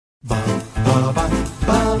Hello,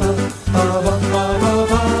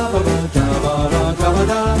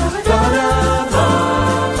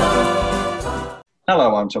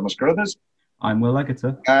 I'm Thomas Carruthers. I'm Will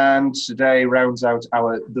Egerter. And today rounds out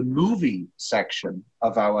the movie section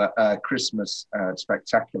of our Christmas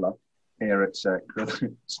spectacular here at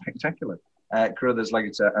Spectacular, Carruthers,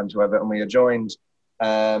 Legerter and whoever. And we are joined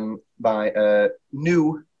by a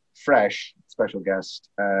new, fresh special guest.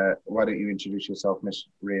 Why don't you introduce yourself, Miss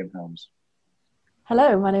Rhian Holmes?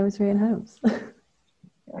 Hello, my name is Rhian Holmes.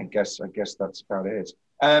 I guess that's about it.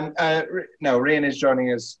 No, Rhian is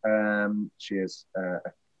joining us. She is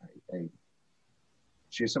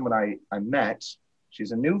someone I met.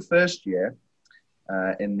 She's a new first year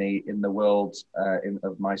in the world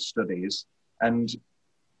of my studies. And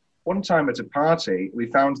one time at a party, we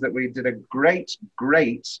found that we did a great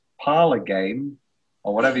parlor game,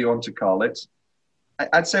 or whatever you want to call it.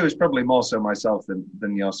 I'd say it was probably more so myself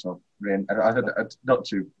than yourself, Rhian. I not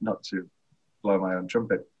to blow my own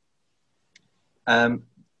trumpet.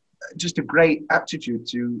 Just a great aptitude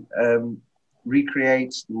to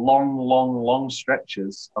recreate long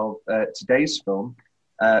stretches of today's film,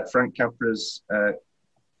 Frank Capra's,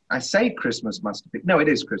 I say Christmas masterpiece. No, it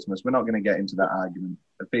is Christmas. We're not going to get into that argument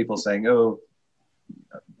of people saying, oh,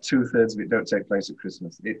 2/3 of it don't take place at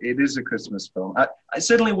Christmas. It is a Christmas film. I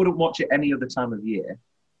certainly wouldn't watch it any other time of year.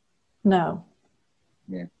 No.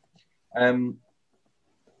 Yeah.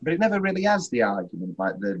 But it never really has the argument,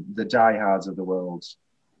 like the diehards of the world.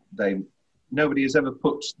 Nobody has ever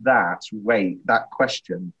put that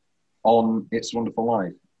question on It's a Wonderful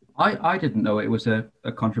Life. I didn't know it was a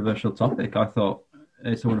controversial topic. I thought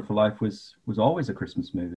It's a Wonderful Life was always a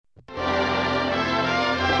Christmas movie.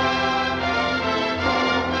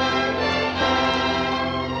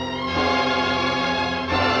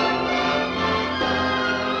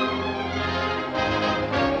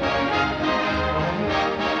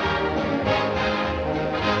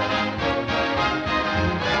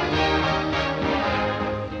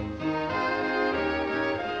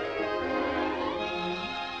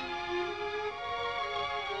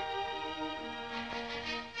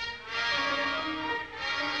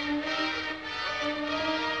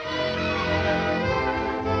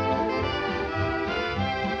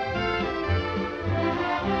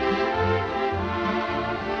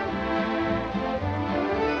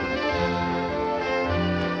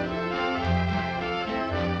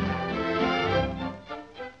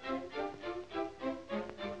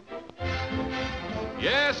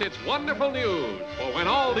 Yes, it's wonderful news, for when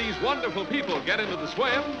all these wonderful people get into the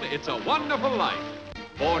swim, it's a wonderful life.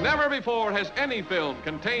 For never before has any film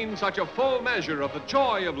contained such a full measure of the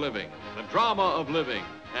joy of living, the drama of living,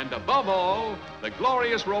 and above all, the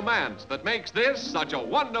glorious romance that makes this such a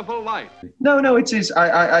wonderful life. No, it is.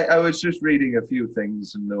 I was just reading a few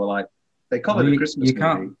things, and they were like, they call it a Christmas movie. You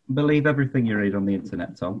can't believe everything you read on the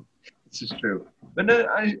internet, Tom. This is true. But no,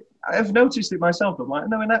 I've noticed it myself. I'm like,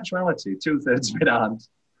 no, in actuality, 2/3 of it aren't.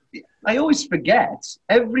 I always forget,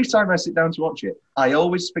 every time I sit down to watch it, I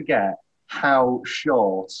always forget how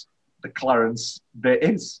short the Clarence bit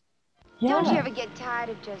is. Yeah. Don't you ever get tired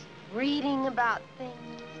of just reading about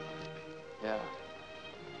things? Yeah.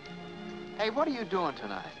 Hey, what are you doing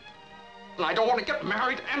tonight? I don't want to get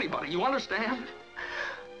married to anybody, you understand?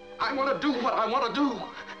 I want to do what I want to do.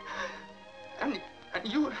 And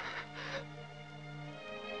you...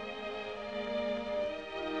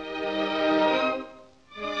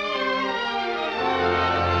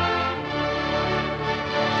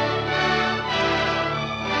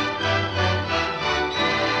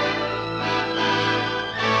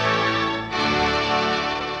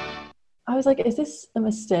 I was like, is this a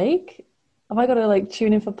mistake? Have I got to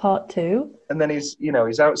tune in for part 2? And then he's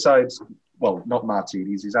outside, well, not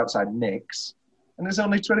Martini's, he's outside Nick's, and there's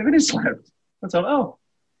only 20 minutes left. I thought, oh,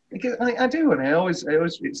 I do, and I always,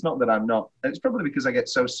 it's not that I'm not, it's probably because I get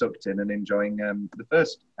so sucked in and enjoying the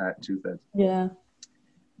first 2/3. Yeah.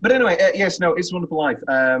 But anyway, yes, no, It's a Wonderful Life.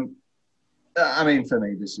 I mean, for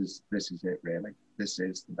me, this is it, really. This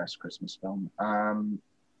is the best Christmas film.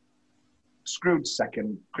 Scrooge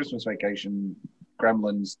second, Christmas Vacation,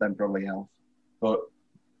 Gremlins, then probably Elf. But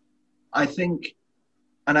I think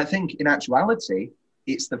in actuality,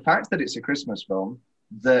 it's the fact that it's a Christmas film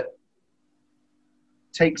that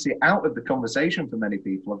takes it out of the conversation for many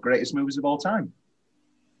people of greatest movies of all time.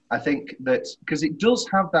 I think that, because it does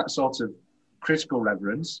have that sort of critical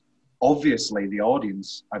reverence, obviously the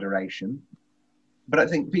audience adoration, but I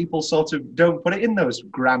think people sort of don't put it in those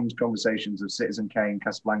grand conversations of Citizen Kane,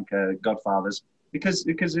 Casablanca, Godfathers, because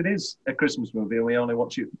it is a Christmas movie and we only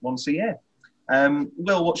watch it once a year.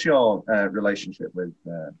 Will, what's your relationship with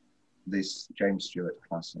this James Stewart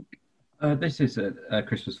classic? This is a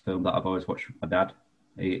Christmas film that I've always watched with my dad.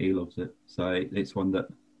 He loves it. So it's one that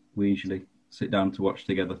we usually sit down to watch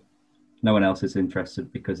together. No one else is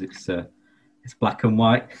interested because it's black and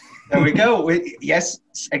white. There we go. Yes,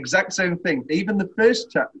 exact same thing. Even the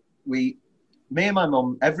first time, me and my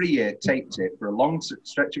mum every year taped it for a long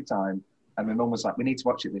stretch of time. And my mum was like, we need to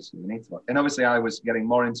watch it this year. We need to watch it. And obviously I was getting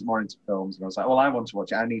more into films. And I was like, well, I want to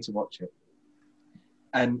watch it. I need to watch it.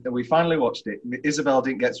 And we finally watched it. Isabel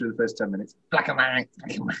didn't get through the first 10 minutes. Black and white,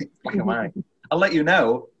 black and white, black and white. I'll let you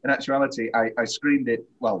know, in actuality, I screened it,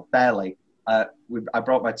 well, barely. I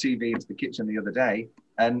brought my TV into the kitchen the other day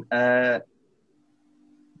and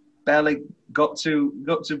barely got to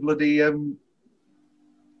bloody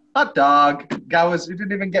hot dog, Gowers. We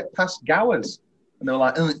didn't even get past Gowers. And they were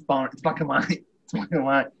like, oh, it's black and white, it's black and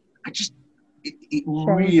white. It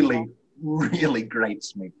really, really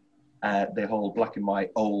grates me. The whole black and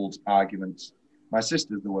white old arguments. My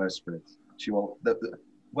sister's the worst for it. She will.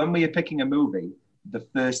 When we are picking a movie, the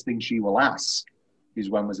first thing she will ask is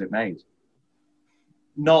when was it made.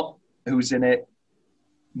 Not who's in it.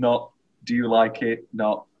 Not do you like it.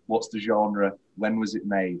 Not what's the genre. When was it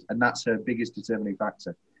made? And that's her biggest determining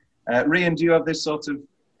factor. Rhian, do you have this sort of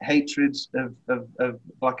hatred of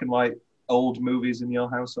black and white old movies in your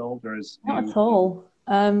household, or is not at all?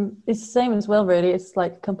 It's the same as well, really. It's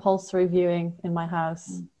like compulsory viewing in my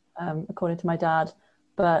house, according to my dad.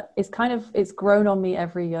 But it's grown on me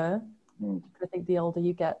every year. I think the older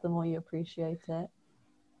you get, the more you appreciate it.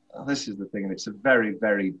 Well, this is the thing, and it's a very,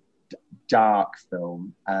 very dark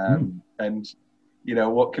film. And, you know,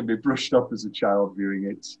 what can be brushed off as a child viewing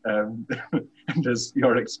it, and as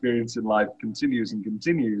your experience in life continues and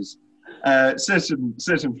continues,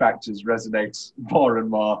 certain factors resonate more and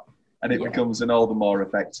more. And it becomes an all the more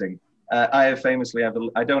affecting. I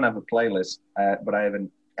don't have a playlist, but I have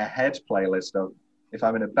a head playlist of, if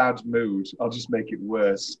I'm in a bad mood, I'll just make it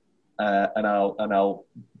worse. And I'll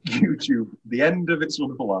YouTube the end of It's a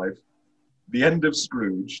Wonderful Life, the end of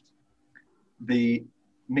Scrooged,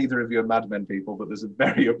 neither of you are Mad Men people, but there's a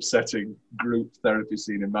very upsetting group therapy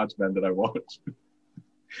scene in Mad Men that I watch.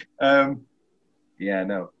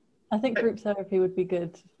 I think group therapy would be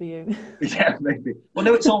good for you. Yeah, maybe. Well,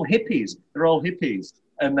 no, it's all hippies. They're all hippies.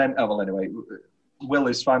 And then, anyway, Will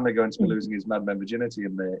is finally going to be losing his Mad Men virginity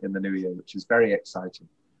in the new year, which is very exciting.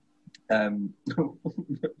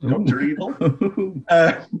 Dr. Evil.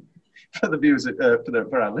 For the viewers,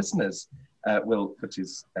 for our listeners, Will put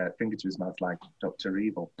his finger to his mouth like Dr.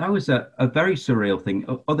 Evil. That was a very surreal thing.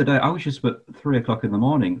 Other day, I was just at 3:00 in the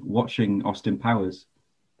morning watching Austin Powers.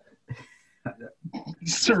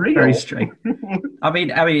 Surreal. Very strange. I mean,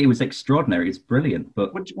 it was extraordinary. It's brilliant,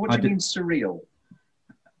 but what do you mean surreal?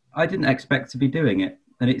 I didn't expect to be doing it,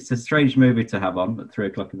 and it's a strange movie to have on at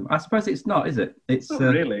 3:00 in the morning. I suppose it's not, is it? It's not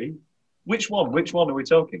really. Which one? Which one are we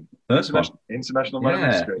talking? First one. International Man of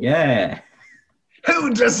Mystery. Yeah.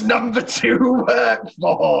 Who does number 2 work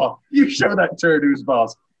for? You show that turd who's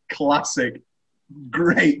boss. Classic,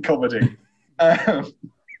 great comedy.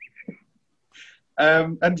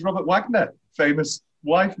 And Robert Wagner, famous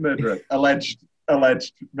wife murderer, alleged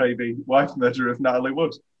maybe wife murderer of Natalie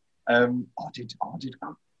Wood. Did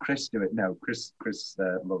Chris do it? No, Chris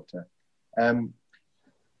loved her.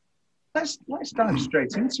 Let's dive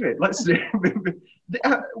straight into it. Let's see.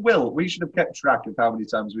 Will, we should have kept track of how many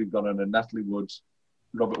times we've gone on a Natalie Wood,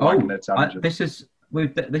 Robert Wagner tangent. This is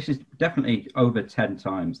definitely over 10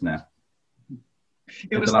 times now.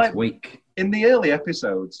 It was the last like week. In the early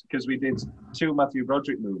episodes, because we did 2 Matthew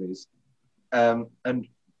Broderick movies, and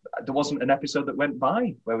there wasn't an episode that went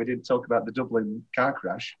by where we didn't talk about the Dublin car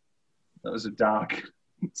crash. That was a dark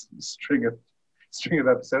string of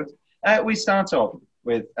episodes. We start off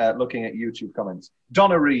with looking at YouTube comments.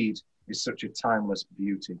 Donna Reed is such a timeless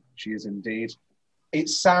beauty. She is indeed.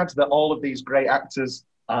 It's sad that all of these great actors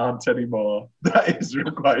aren't anymore. That is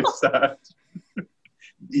quite sad.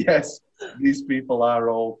 Yes, these people are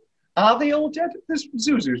all... Are they all dead?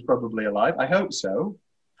 Zuzu's probably alive. I hope so.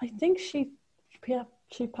 I think she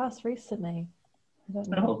passed recently. I don't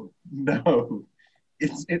know. No.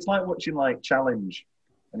 It's like watching like Challenge,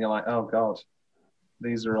 and you're like, oh God,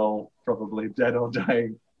 these are all probably dead or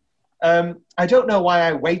dying. I don't know why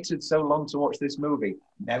I waited so long to watch this movie.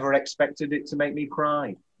 Never expected it to make me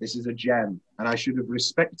cry. This is a gem, and I should have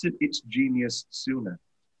respected its genius sooner.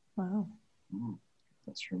 Wow.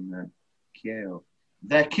 That's from Kyo.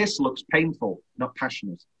 Their kiss looks painful, not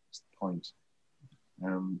passionate. That's the point.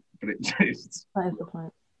 But it's... That is the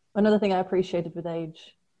point. Another thing I appreciated with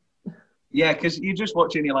age. Yeah, because you just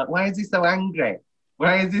watch it and you're like, why is he so angry?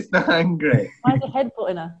 Why is he so angry? Why is he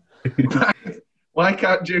headbutting her? Why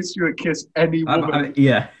can't James Stewart kiss any woman?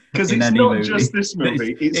 Yeah. Because it's not just this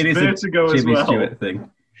movie; it's Vertigo as well. Stewart thing.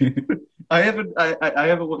 I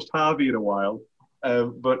haven't watched Harvey in a while,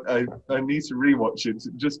 but I need to rewatch it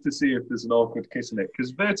just to see if there's an awkward kiss in it.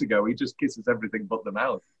 Because Vertigo, he just kisses everything but the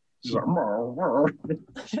mouth. Just like,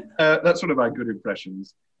 that's one of my good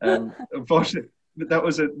impressions. Unfortunately, that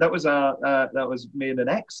was me and an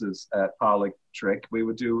ex's parlour trick. We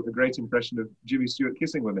would do a great impression of Jimmy Stewart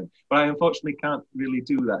kissing women, but I unfortunately can't really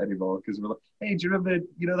do that anymore because we're like, hey, do you remember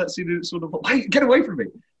that scene? It's sort of like, get away from me.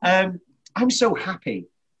 I'm so happy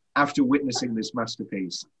after witnessing this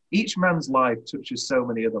masterpiece. Each man's life touches so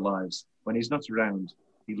many other lives. When he's not around,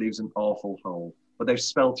 he leaves an awful hole. But they've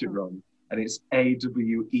spelt it wrong, and it's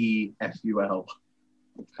Aweful.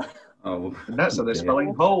 Oh, and that's how they're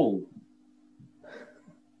spelling hole.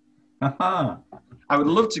 I would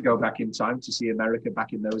love to go back in time to see America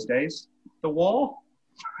back in those days. The war.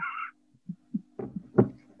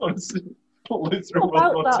 Honestly,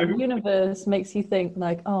 about that universe makes you think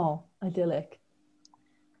like, oh, idyllic.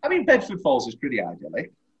 I mean, Bedford Falls is pretty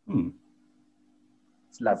idyllic.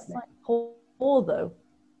 It's lovely. It's like poor though.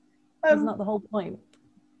 Isn't that the whole point?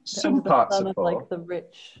 Some parts of like the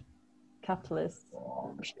rich capitalists.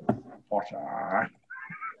 Oh, Mr. Potter.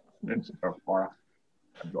 Mr. Potter.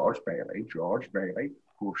 George Bailey,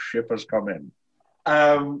 whose ship has come in.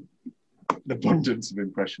 The abundance of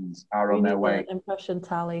impressions are on their way. Impression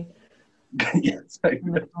tally. Yes.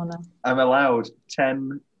 I'm allowed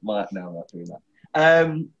 10. No, I'm not doing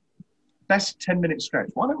that. Best 10-minute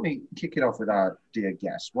stretch. Why don't we kick it off with our dear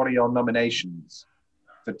guest? What are your nominations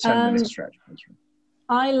for 10-minute stretch?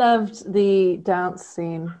 I loved the dance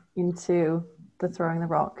scene into the Throwing the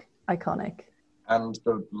Rock. Iconic. And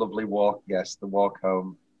the lovely walk, yes, the walk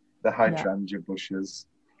home, the hydrangea bushes.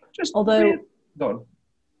 Although, go on.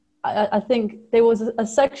 I think there was a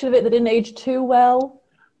section of it that didn't age too well,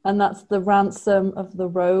 and that's the ransom of the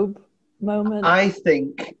robe moment. I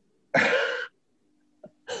think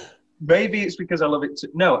maybe it's because I love it too.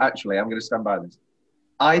 No, actually, I'm going to stand by this.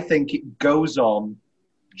 I think it goes on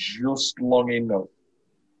just long enough.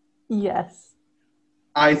 Yes.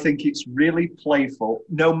 I think it's really playful,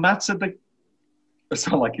 no matter the... I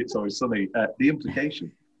sound like It's Always Sunny, the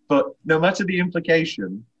implication. But no matter the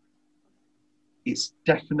implication, it's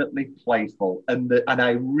definitely playful. And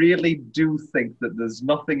I really do think that there's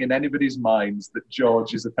nothing in anybody's minds that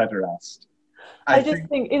George is a pederast. I just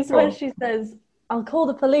think it's when she says, I'll call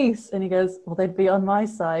the police. And he goes, well, they'd be on my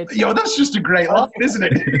side. Yo, that's just a great line, isn't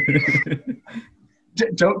it?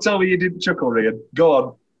 Don't tell me you didn't chuckle, Rhian. Go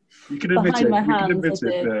on. You can admit it. You can admit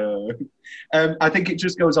it. I think it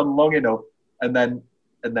just goes on long enough. And then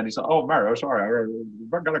he's like, oh, Mario, sorry,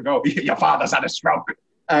 we're going to go. Your father's had a stroke.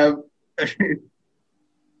 I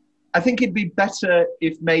think it'd be better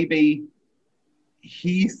if maybe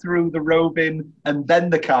he threw the robe in and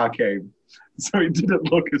then the car came. So it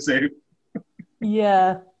didn't look as if.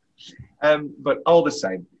 Yeah. But all the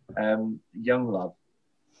same, young love.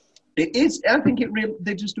 It is, I think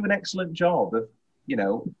they just do an excellent job of,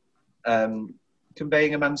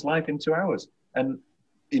 conveying a man's life in 2 hours. And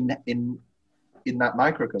in that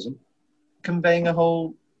microcosm, conveying a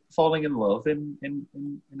whole falling in love in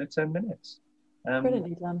a 10 minutes.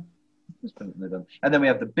 Brilliantly done. It's brilliantly done. And then we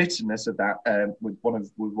have the bitterness of that with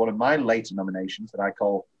one of my later nominations that I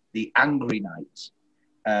call the Angry Night,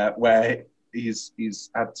 where he's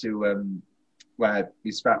had to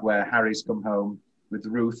where Harry's come home with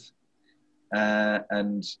Ruth,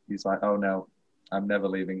 and he's like, oh no, I'm never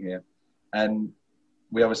leaving here. And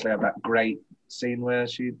we obviously have that great scene where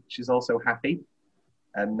she's also happy,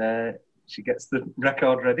 and she gets the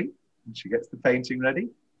record ready, and she gets the painting ready,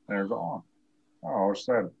 and I was like, oh,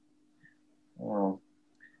 son. Oh.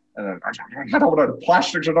 And then, I don't want the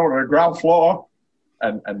plastics, I don't want the ground floor.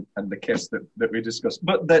 And the kiss that we discussed.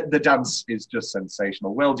 But the dance is just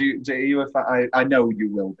sensational. Will, do you I know you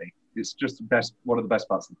will be. It's just one of the best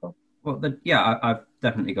parts of the film. Well, I've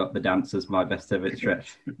definitely got the dance as my best ever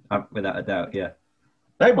stretch, without a doubt, yeah.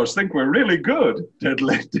 They must think we're really good. When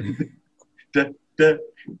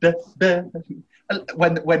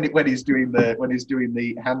he's doing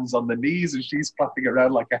the hands on the knees and she's clapping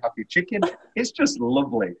around like a happy chicken, it's just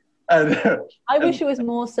lovely. I wish it was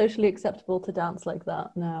more socially acceptable to dance like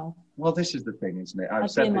that now. Well, this is the thing, isn't it? I've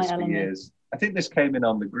said this for years. I think this came in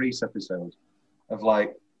on the Grease episode of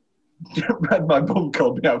like, my mum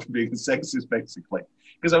called me out for being a sexist, basically,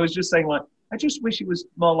 because I was just saying like, I just wish it was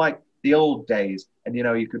more like the old days, and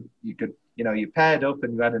you could you paired up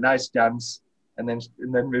and you had a nice dance, and then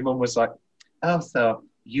my mum was like, oh, so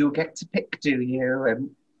you get to pick, do you? And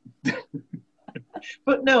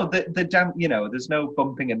but no, the dance, there's no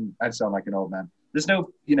bumping, and I sound like an old man. there's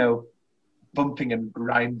no, bumping and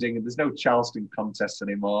grinding, and there's no Charleston contests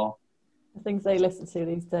anymore. The things they listen to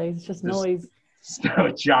these days, it's just There's noise.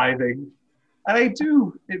 no jiving. And I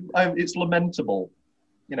do. It's lamentable.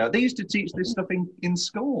 They used to teach this stuff in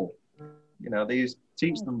school. They used to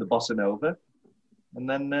teach them the bossa nova, and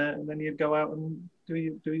then you'd go out and do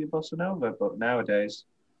your bossa nova. But nowadays,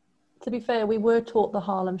 To be fair, we were taught the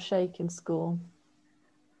Harlem Shake in school.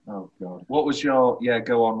 oh God, what was your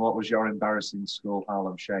Go on. What was your embarrassing school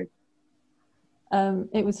Harlem Shake?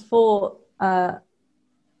 It was for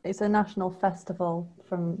it's a national festival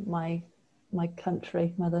from my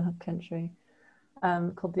country, mother country,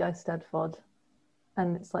 called the Eisteddfod,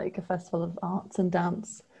 and it's like a festival of arts and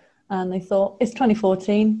dance. And they thought it's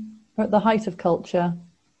 2014, we're at the height of culture.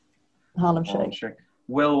 Harlem Shake.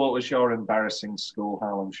 Will, what was your embarrassing school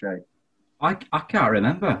Harlem Shake? I can't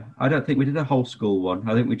remember. I don't think we did a whole school one.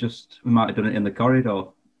 I think we might have done it in the corridor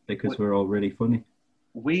because we're all really funny.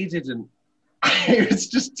 We didn't. It was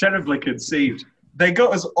just terribly conceived. They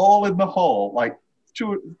got us all in the hall, like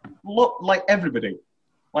everybody,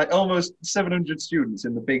 like almost 700 students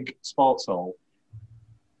in the big sports hall.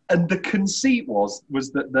 And the conceit was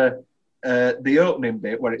that the opening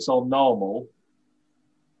bit where it's all normal,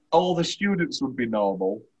 all the students would be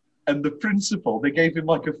normal, and the principal, they gave him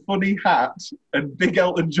like a funny hat and big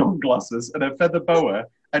Elton John glasses and a feather boa,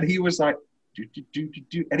 and he was like,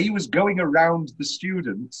 and he was going around the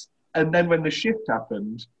students, and then when the shift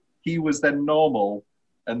happened, he was then normal,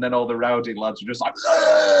 and then all the rowdy lads were just like,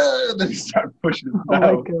 and then he started pushing him down.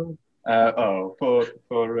 Oh my God.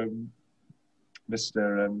 Poor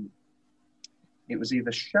Mr. It was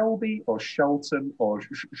either Shelby or Shelton, or it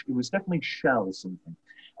was definitely Shell something.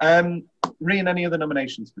 Rian, any other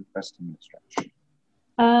nominations for Best 2-Minute Stretch?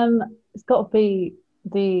 It's got to be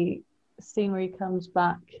the scene where he comes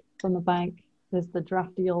back from the bank. There's the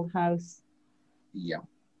drafty old house. Yeah.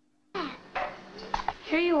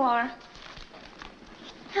 Here you are.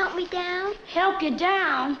 Help me down? Help you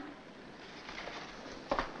down?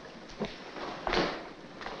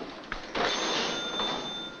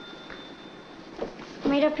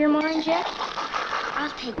 Made up your mind yet? I'll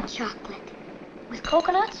take chocolate. With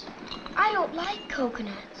coconuts? I don't like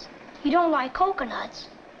coconuts. You don't like coconuts?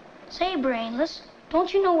 Say, Brainless,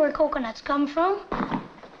 don't you know where coconuts come from?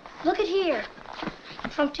 Look at here.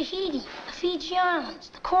 From Tahiti, the Fiji Islands,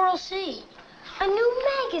 the Coral Sea. A new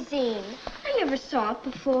magazine. I never saw it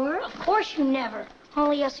before. Of course you never.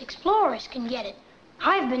 Only us explorers can get it.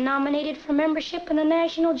 I've been nominated for membership in the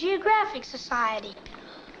National Geographic Society.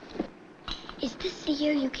 Is this the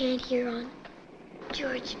year you can't hear on?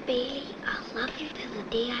 George Bailey, I'll love you till the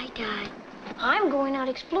day I die. I'm going out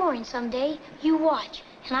exploring someday. You watch.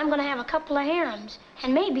 And I'm going to have a couple of harems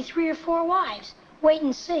and maybe 3 or 4 wives. Wait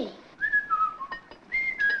and see.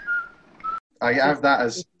 I have that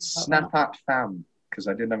as Snap at Fam because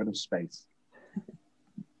I didn't have enough space.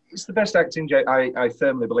 It's the best acting. I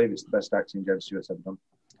firmly believe it's the best acting James Stewart's ever done.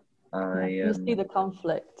 You see the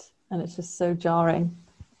conflict, and it's just so jarring.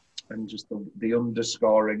 And just the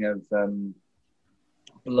underscoring of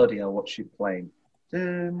bloody hell, what's she playing?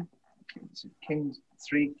 Kings,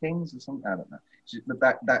 3 Kings or something. I don't know.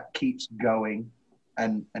 But that keeps going,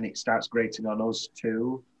 and it starts grating on us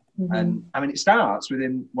too. Mm-hmm. And I mean, it starts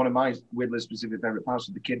within one of my weirdly specific favorite parts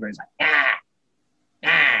of the kid where he's like,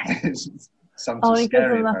 Sounds he scary.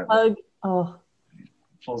 gives him a hug. Oh,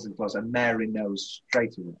 falls in close, and Mary knows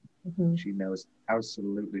straight away. Mm-hmm. She knows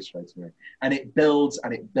absolutely straight away, and it builds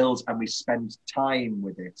and it builds, and we spend time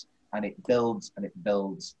with it, and it builds and it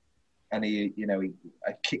builds, and he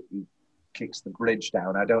kicks the bridge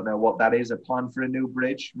down. I don't know what that is. A plan for a new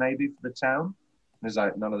bridge, maybe for the town. And he's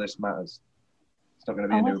like, none of this matters. It's not going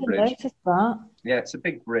to be a new bridge. Noticed that. Yeah, it's a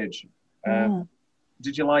big bridge.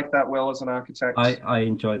 Did you like that, Will, as an architect? I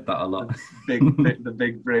enjoyed that a lot. The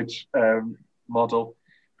big bridge model,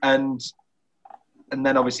 and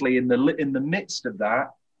then obviously in the midst of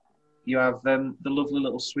that, you have the lovely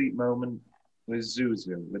little sweet moment with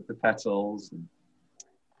Zuzu with the petals,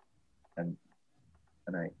 and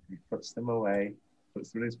he puts them away,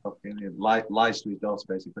 puts them in his pocket, and he lies to his daughter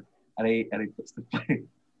basically, and he puts the plate.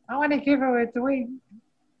 I want to give her a drink.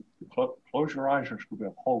 Close your eyes, there's going to be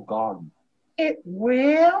a whole garden. It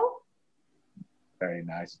will. Very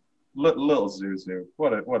nice, little Zuzu.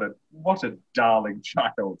 What a darling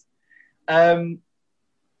child. I've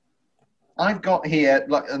got here,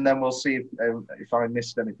 and then we'll see if I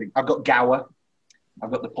missed anything. I've got Gower.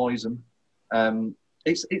 I've got the poison.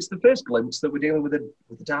 It's the first glimpse that we're dealing with a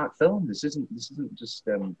dark film. This isn't just.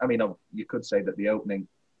 I mean, you could say that the opening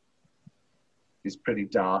is pretty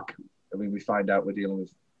dark. I mean, we find out we're dealing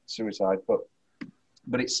with suicide, but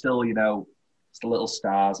it's still, it's the little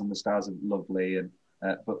stars, and the stars are lovely, and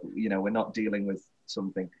but we're not dealing with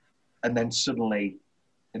something. And then suddenly,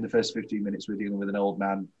 in the first 15 minutes, we're dealing with an old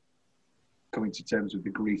man coming to terms with the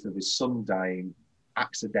grief of his son dying,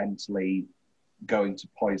 accidentally going to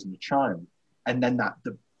poison a child, and then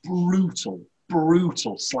the brutal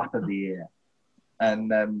slap of the ear,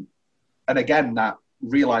 and again that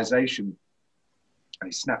realization, and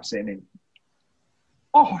he snaps it in.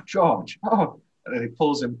 Oh, George! Oh, and then he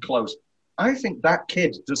pulls him close. I think that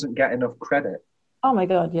kid doesn't get enough credit. Oh my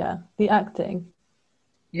God, yeah, the acting.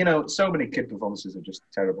 So many kid performances are just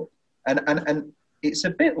terrible, and it's a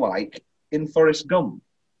bit like in Forrest Gump,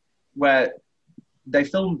 where they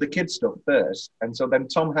filmed the kid stuff first, and so then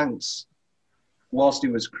Tom Hanks, whilst he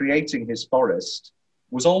was creating his Forrest,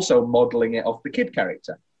 was also modelling it off the kid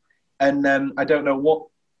character. And I don't know what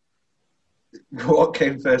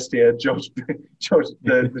came first here, George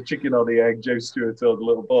the chicken or the egg, Joe Stewart or the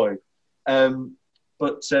little boy.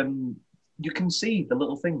 But you can see the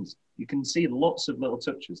little things. You can see lots of little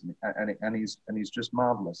touches, and he's just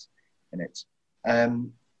marvellous in it.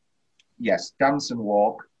 Yes, Dance and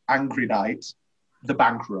Walk, Angry Night, The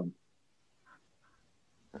Bank Run.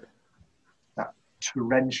 That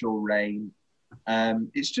torrential rain.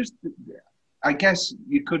 It's just, I guess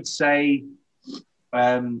you could say,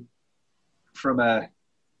 from a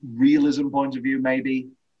realism point of view, maybe,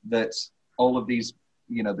 that all of these,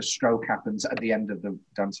 the stroke happens at the end of the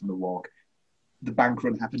Dance and the Walk. The bank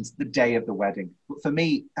run happens the day of the wedding. But for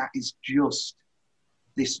me, that is just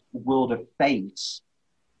this world of fate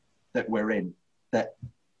that we're in, that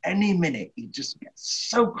any minute you just get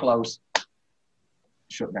so close,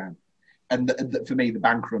 shut down. And for me, the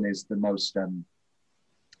bank run is the most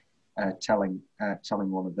telling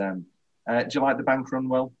one of them. Do you like the bank run,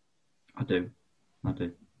 Will? I do.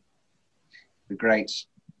 The great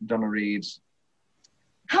Donna Reed.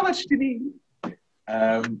 How much do you need?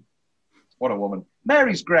 What a woman.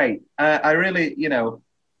 Mary's great. I really,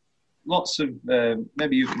 lots of,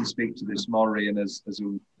 maybe you can speak to this more, Ian, as a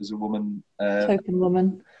woman. Token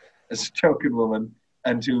woman. As a token woman,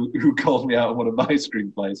 and who called me out on one of my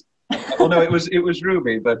screenplays. Oh no, it was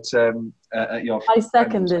Ruby, but I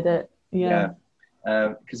seconded it. Yeah.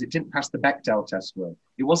 Because it didn't pass the Bechdel test well.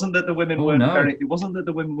 It wasn't that the women weren't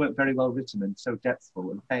very well written and so depthful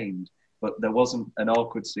and pained, but there wasn't an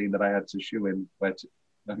awkward scene that I had to shoe in where to.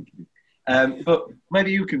 Thank you. But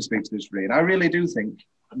maybe you can speak to this, Rian. I really do think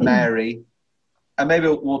Mary, and maybe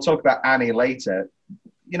we'll talk about Annie later.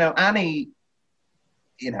 Annie,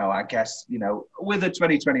 I guess, with a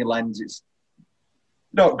 2020 lens, it's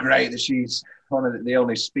not great that she's one of the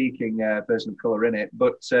only speaking person of colour in it,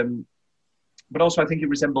 but also I think it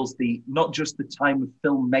resembles not just the time of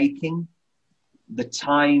filmmaking, the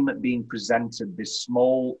time being presented, this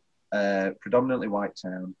small, predominantly white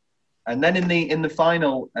town. And then in the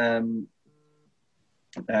final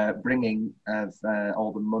bringing of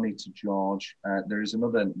all the money to George, there's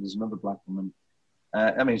another black woman.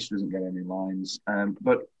 She doesn't get any lines,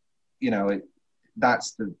 but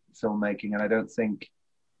that's the filmmaking, and I don't think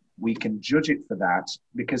we can judge it for that,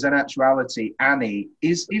 because in actuality, Annie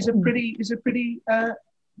is a pretty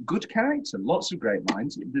good character. Lots of great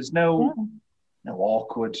lines. There's no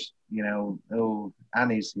awkward, oh,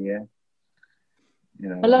 Annie's here.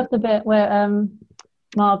 I love the bit where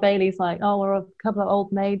Mara Bailey's like, oh, we're a couple of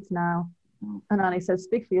old maids now. And Annie says,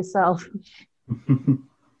 speak for yourself.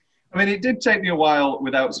 It did take me a while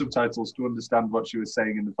without subtitles to understand what she was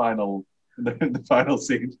saying in the final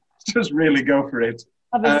scene. Just really go for it.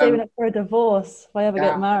 I've been saving up for a divorce if I ever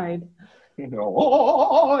get married. Throwing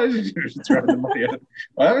the money out.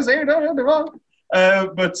 I was saving up for a divorce.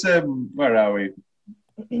 Where are we?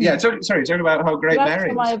 Yeah, talking about how great Mary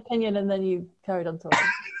is. My opinion, and then you carried on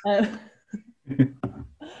talking.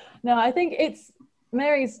 No, I think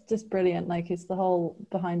Mary's just brilliant. Like, it's the whole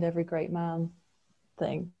behind every great man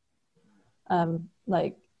thing.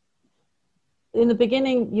 Like, in the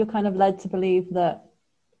beginning, you're kind of led to believe that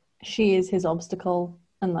she is his obstacle,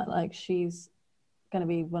 and that like she's going to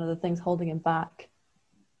be one of the things holding him back.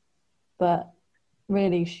 But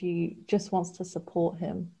really, she just wants to support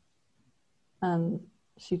him, and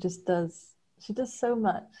she does so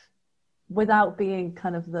much without being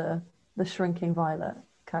kind of the shrinking Violet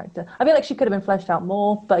character. I feel like she could have been fleshed out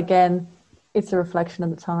more, but again, it's a reflection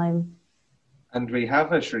of the time. And we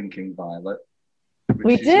have a shrinking Violet.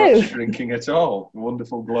 We do. Not shrinking at all.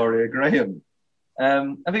 Wonderful Gloria Graham.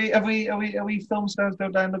 Are we Film Stars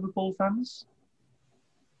Don't Die Liverpool fans?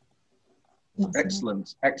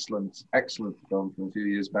 Excellent film from a few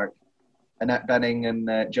years back. Annette Bening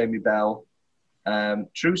and Jamie Bell.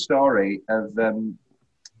 True story of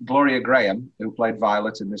Gloria Graham, who played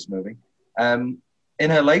Violet in this movie. In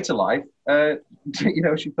her later life,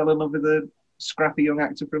 she fell in love with a scrappy young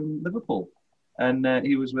actor from Liverpool, and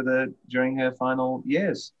he was with her during her final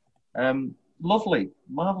years. Lovely,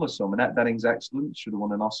 marvellous film. Annette Bening's excellent. Should have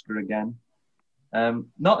won an Oscar again.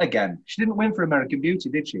 Not again. She didn't win for American Beauty,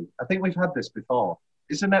 did she? I think we've had this before.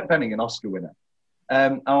 Is Annette Bening an Oscar winner?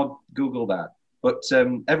 I'll Google that. But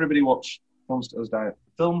everybody watch Film Stars Die.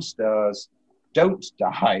 Film Stars Don't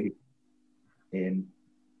Die in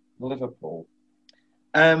Liverpool.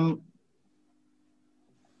 No,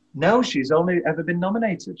 she's only ever been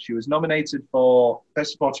nominated. She was nominated for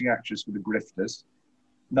Best Supporting Actress for The Grifters,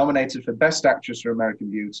 nominated for Best Actress for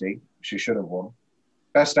American Beauty. She should have won.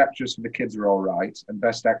 Best Actress for The Kids Are All Right, and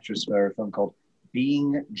Best Actress for a film called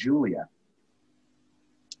Being Julia.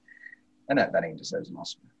 Annette Bening deserves an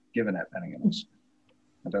Oscar. Give Annette Bening an Oscar.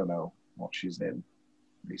 I don't know what she's in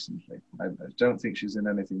recently. I don't think she's in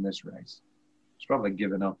anything this race. She's probably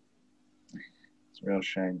given up. It's a real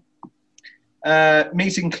shame.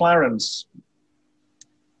 Meeting Clarence.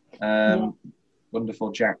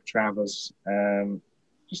 Wonderful Jack Travers.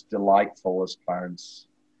 Just delightful as Clarence.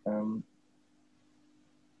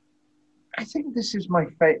 I think this is my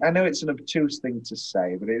favorite. I know it's an obtuse thing to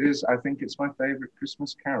say, but it is. I think it's my favorite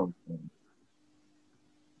Christmas Carol film.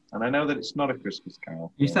 And I know that it's not a Christmas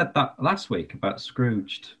Carol. You said that last week about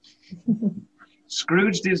Scrooged.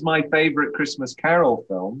 Scrooged is my favorite Christmas Carol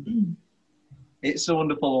film. It's a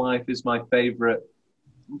Wonderful Life is my favorite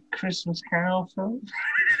Christmas Carol film.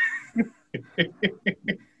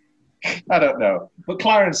 I don't know, but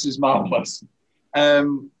Clarence is marvelous.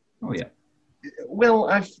 Oh yeah. Well,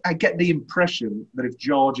 I get the impression that if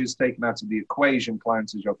George is taken out of the equation,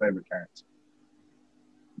 Clarence is your favorite character.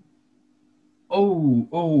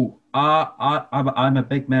 I'm a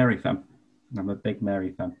big Mary fan. I'm a big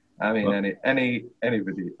Mary fan. I mean,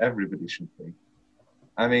 everybody should be.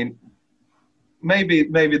 I mean,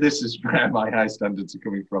 maybe this is where my high standards are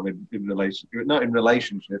coming from in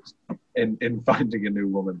relationships, in finding a new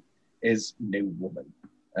woman,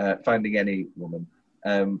 finding any woman,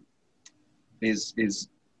 is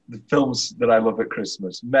the films that I love at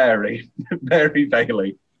Christmas. Mary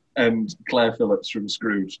Bailey and Claire Phillips from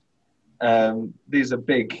Scrooge. These are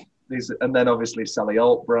big. And then obviously Sally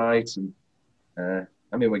Albright, and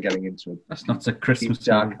we're getting into it. That's not a Christmas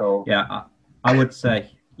dark hole. Yeah, I would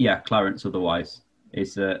say Clarence. Otherwise,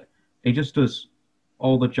 is he just does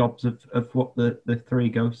all the jobs of what the three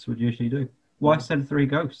ghosts would usually do. Why send three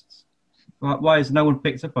ghosts? Why has no one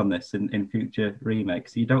picked up on this in future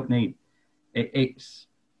remakes? You don't need it's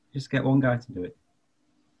just get one guy to do it.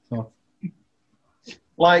 So,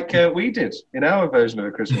 like we did in our version of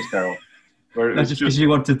A Christmas Carol. Where it was just because you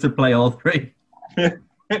wanted to play all three.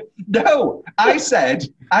 No, I said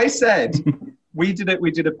we did it.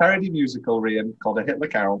 We did a parody musical, Rian, called A Hitler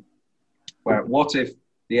Carol, where what if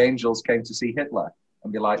the angels came to see Hitler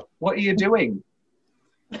and be like, "What are you doing?"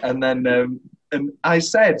 And then and I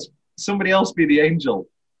said, "Somebody else be the angel,"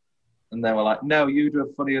 and they were like, "No, you do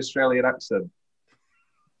a funny Australian accent."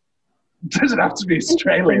 Doesn't have to be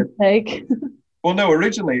Australian. Well, no,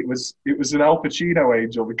 originally it was an Al Pacino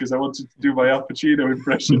angel because I wanted to do my Al Pacino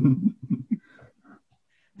impression.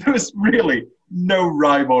 There was really no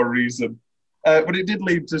rhyme or reason. But it did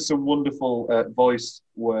lead to some wonderful voice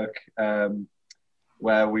work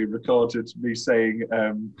where we recorded me saying,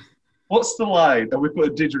 "What's the line?" And we put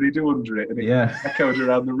a didgeridoo under it and it echoed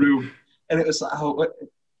around the room. And it was like, "Oh,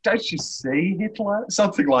 don't you see Hitler?"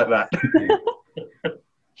 Something like that.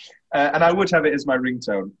 And I would have it as my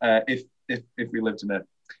ringtone if we lived in a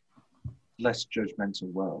less judgmental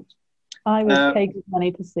world. I would pay good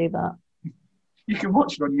money to see that. You can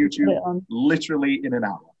watch it on YouTube literally in an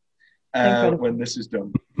hour when this is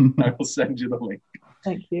done. I will send you the link.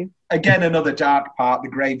 Thank you. Again, another dark part, the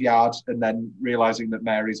graveyard, and then realising that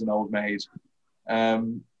Mary's an old maid. I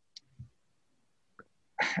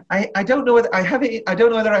don't know whether I have it. I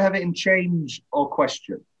don't know whether I have it in change or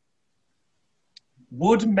question.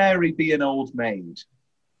 Would Mary be an old maid?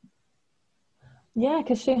 Yeah,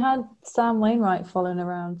 because she had Sam Wainwright following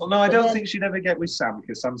around. Well, no, I don't think she'd ever get with Sam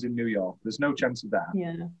because Sam's in New York. There's no chance of that.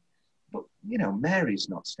 Yeah. But, Mary's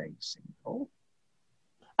not staying single.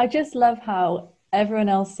 I just love how everyone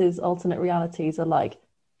else's alternate realities are like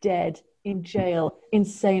dead, in jail,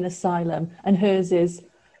 insane asylum. And hers is,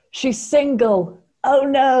 she's single. Oh,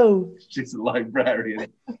 no. She's a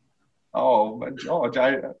librarian. Oh, George,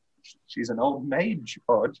 she's an old maid,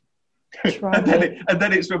 George. and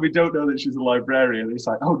then it's when we don't know that she's a librarian. It's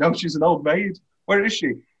like, oh no, she's an old maid. Where is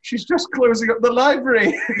she? She's just closing up the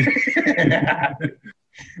library.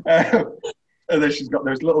 And then she's got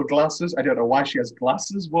those little glasses. I don't know why she has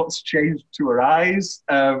glasses. What's changed to her eyes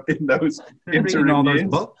in those Reading all those years?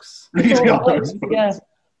 books. Reading all those books. Yeah.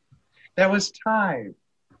 There was time.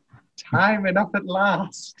 Time enough at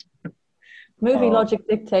last. Movie logic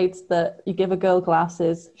dictates that you give a girl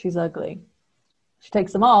glasses, she's ugly. She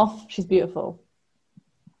takes them off, she's beautiful.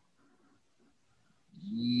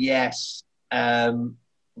 Yes.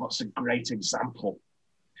 What's a great example?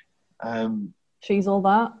 She's All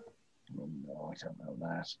That. Oh, no, I don't know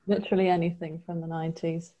that. Literally anything from the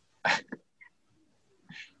 90s.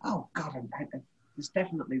 Oh, God. There's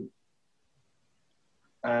definitely...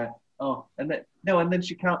 and then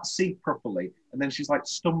she can't see properly, and then she's like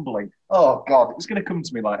stumbling. Oh God, it's going to come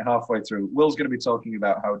to me like halfway through. Will's going to be talking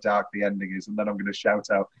about how dark the ending is, and then I'm going to shout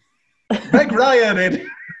out, "Meg Ryan in!"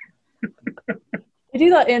 They do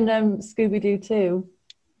that in Scooby-Doo too,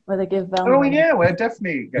 where they give Velma. Oh yeah, where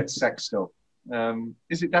Daphne gets sexed up.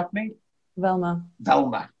 Is it Daphne? Velma.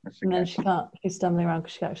 Velma. And then she's stumbling around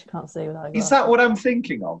because she actually can't see without a glass. Is that what I'm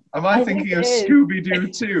thinking of? Am I thinking of Scooby-Doo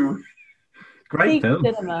 2? Great film.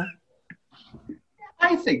 Cinema.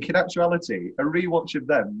 I think, in actuality, a rewatch of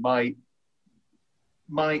them might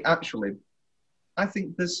actually. I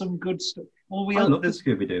think there's some good stuff. Well, I love the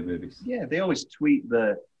Scooby-Doo movies. Yeah, they always tweet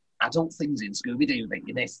the adult things in Scooby-Doo that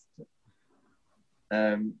you missed.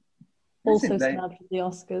 Also snubbed at the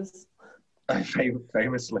Oscars.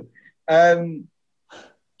 Famously. And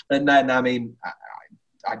then, I mean,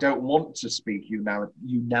 I don't want to speak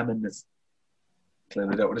unanimous.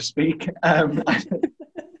 Clearly don't want to speak.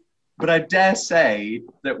 But I dare say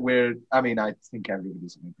that I think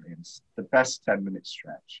everybody's in agreement. The best 10-minute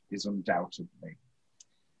stretch is undoubtedly.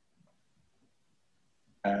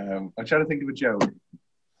 I'm trying to think of a joke.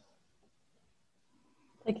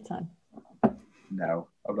 Take your time. No,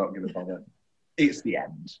 I'm not going to bother. It's the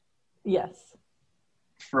end. Yes.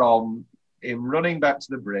 From him running back to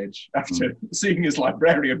the bridge after seeing his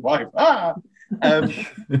librarian wife. And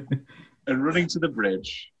running to the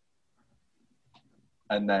bridge.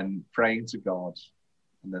 And then praying to God,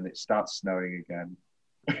 and then it starts snowing again.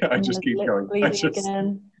 I just keep going.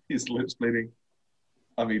 His lips bleeding.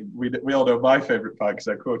 I mean, we all know my favourite part because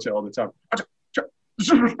I quote it all the time.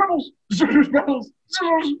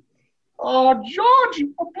 Oh, George,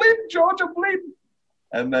 I'm bleeding, George, I'm bleeding.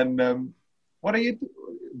 And then, what are you doing?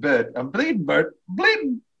 Bert, I'm bleeding, Bert, I'm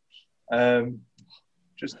bleeding. And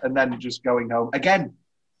then just going home again.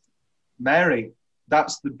 Mary,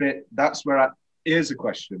 that's the bit. That's where here's a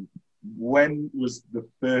question. When was the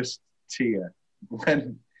first tear?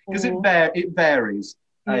 When? Because it varies.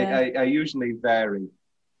 Yeah. I usually vary.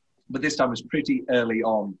 But this time was pretty early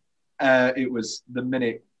on. It was the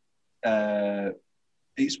minute...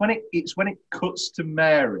 It's when it cuts to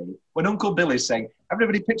Mary. When Uncle Billy's saying,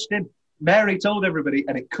 everybody pitched in. Mary told everybody,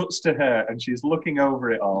 and it cuts to her, and she's looking over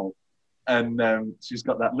it all. And she's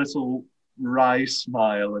got that little wry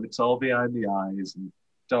smile, and it's all behind the eyes. And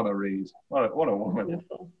Donna Reed, what a woman.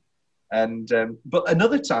 Beautiful. And but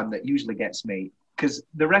another time that usually gets me, because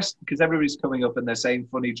everybody's coming up and they're saying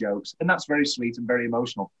funny jokes, and that's very sweet and very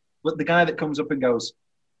emotional. But the guy that comes up and goes,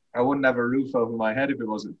 I wouldn't have a roof over my head if it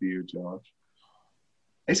wasn't for you, George.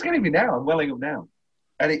 It's getting me now. I'm welling up now.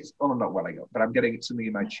 And I'm not welling up, but I'm getting something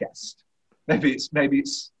in my chest. Maybe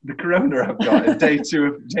it's the corona I've got. Day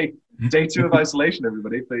two of isolation,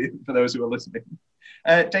 everybody, for those who are listening.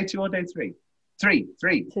 Day 2 or day 3? 3.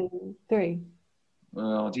 2, 3.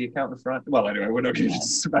 Oh, do you count the front? Well, anyway, we're not getting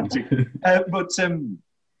semantic. But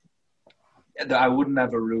I wouldn't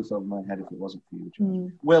have a roof over my head if it wasn't for you,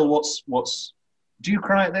 George. Will, what's? Do you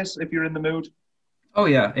cry at this if you're in the mood? Oh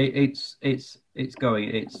yeah, it's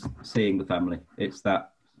seeing the family. It's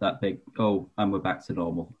that big. Oh, and we're back to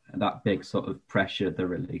normal. And that big sort of pressure, the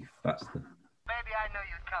relief. That's the. Baby, I knew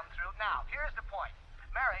you'd come through. Now, here's the point.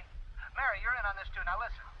 Mary, you're in on this too. Now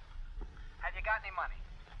listen. Have you got any money?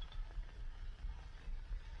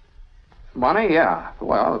 Money, yeah.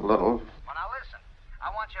 Well, a little. Well, now listen.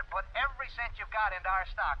 I want you to put every cent you've got into our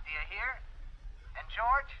stock. Do you hear? And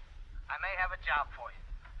George, I may have a job for you.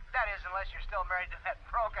 That is, unless you're still married to that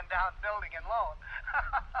broken-down building and loan.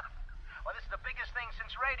 Well, this is the biggest thing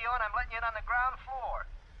since radio, and I'm letting you in on the ground floor.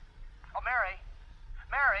 Oh, Mary.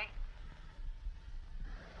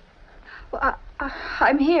 Well,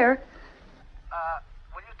 I'm here.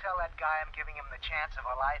 Will you tell that guy I'm giving him the chance of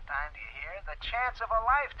a lifetime? Do you hear? The chance of a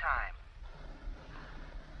lifetime.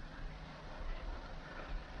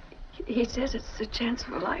 He says it's the chance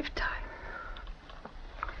of a lifetime.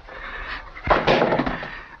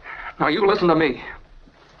 Now, you listen to me.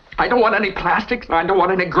 I don't want any plastics, and I don't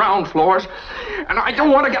want any ground floors, and I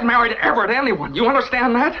don't want to get married ever to anyone. You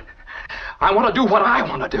understand that? I want to do what I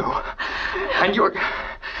want to do. And you're...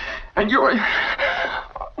 George.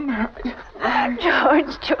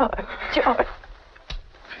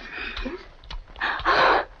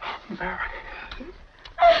 Mary.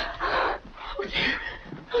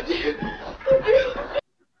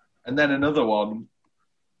 And then another one,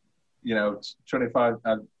 you know, 25,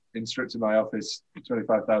 I've instructed my office,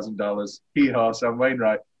 $25,000, hee-haw, Sam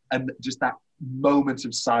Wainwright, and just that moment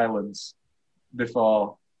of silence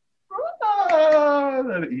before,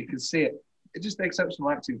 you can see it. It's just exceptional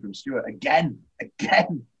acting from Stewart. Again,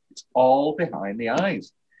 it's all behind the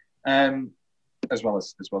eyes, as well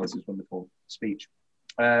as his wonderful speech.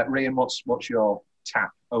 Rhian, what's your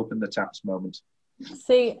open the taps moment?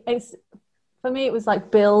 See, for me, it was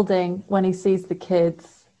like building when he sees the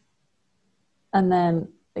kids, and then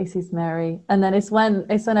he sees Mary, and then it's when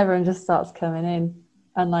everyone just starts coming in,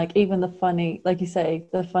 and like even the funny, like you say,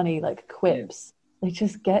 the funny like quips, they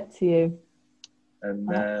just get to you. And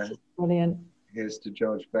brilliant. Here's to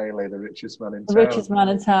George Bailey, the richest man in town. The richest man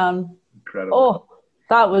in town. Incredible. Oh,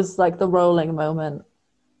 that was like the rolling moment.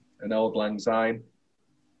 An Auld Lang Syne.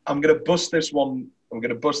 I'm going to bust this one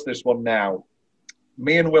now.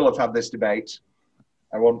 Me and Will have had this debate.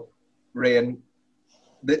 I want Rhian.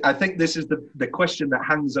 I think this is the question that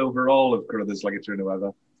hangs over all of Carruthers, Legator and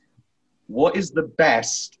whoever. What is the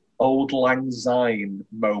best Auld Lang Syne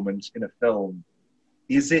moment in a film?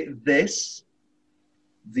 Is it this,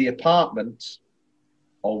 The Apartment,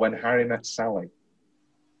 or When Harry Met Sally?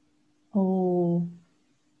 Oh.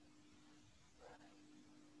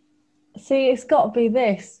 See, it's got to be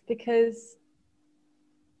this, because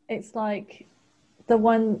it's like the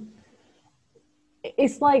one,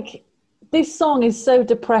 it's like this song is so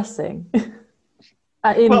depressing.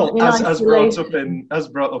 As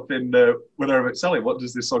brought up in When Harry Met Sally, what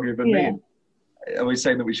does this song even mean? Are we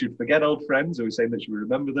saying that we should forget old friends? Are we saying that we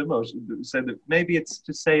remember them? Or should we say that maybe it's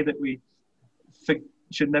to say that we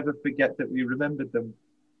should never forget that we remembered them?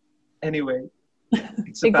 Anyway,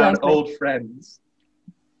 it's about old friends.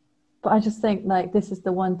 But I just think like this is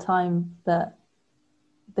the one time that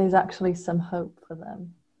there's actually some hope for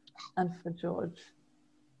them and for George.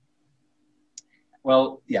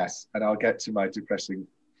 Well, yes, and I'll get to my depressing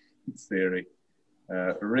theory,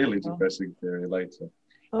 really depressing theory later.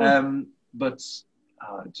 But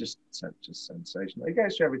just sensational. It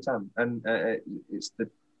gets you every time, and it's the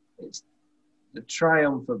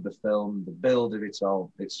triumph of the film, the build of it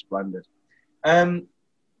all. It's splendid.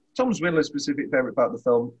 Tom's Wheeler's specific favourite part of the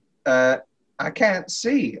film. I can't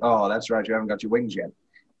see. Oh, that's right. You haven't got your wings yet.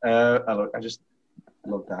 I just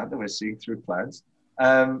love that we're seeing through clouds.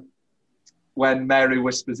 When Mary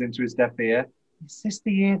whispers into his deaf ear, "Is this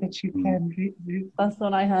the year that you can read?" That's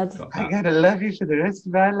what I had. I gotta love you for the rest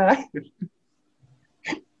of my life.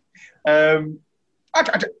 I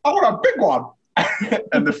want a big one.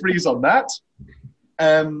 And the freeze on that.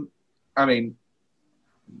 I mean,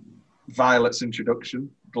 Violet's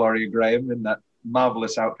introduction, Gloria Graham in that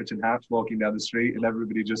marvellous outfit and hat, walking down the street, and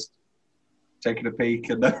everybody just taking a peek,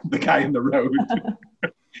 and the guy in the road,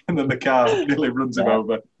 and then the car nearly runs him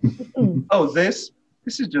over. Oh, this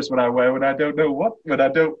is just what I wear when I don't know what. When I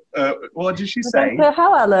don't. What did she say?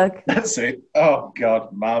 How I look. That's it. Oh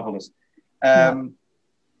God, marvelous.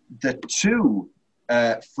 The two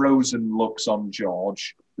frozen looks on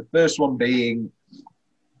George. The first one being,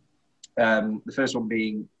 oh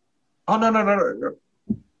no.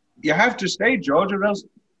 You have to stay, George, or else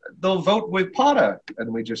they'll vote with Potter.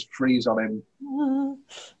 And we just freeze on him.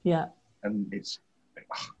 Yeah. And it's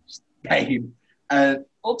pain.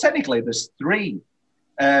 Well, technically, there's three.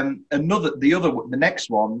 The next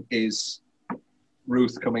one is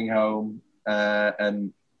Ruth coming home,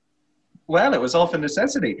 and well, it was all for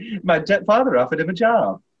necessity. My father offered him a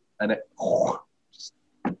job, and just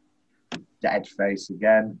dead face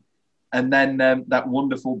again. And then that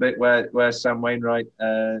wonderful bit where Sam Wainwright,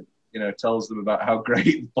 tells them about how great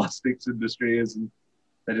the plastics industry is, and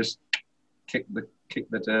they just kick the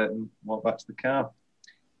dirt and walk back to the car.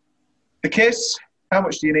 The kiss. How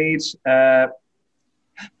much do you need?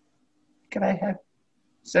 Can I have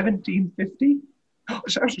 $17.50?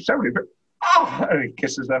 Sorry, but he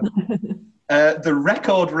kisses her. The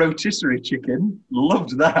record rotisserie chicken.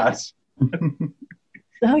 Loved that.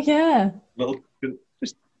 Oh yeah. Well,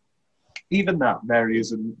 just even that. Mary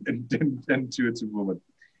is an intuitive woman.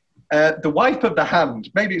 The wipe of the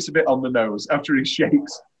hand. Maybe it's a bit on the nose after he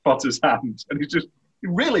shakes Potter's hand, and he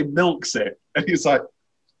really milks it, and he's like,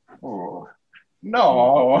 "Oh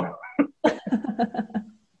no."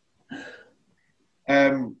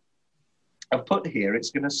 I've put here,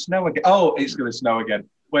 it's going to snow again. Oh, it's going to snow again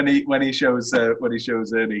when he shows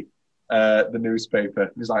Ernie the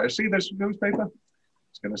newspaper. He's like, see this newspaper?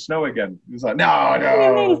 It's going to snow again. He's like, no. What do you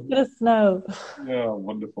mean it's going to snow? Oh,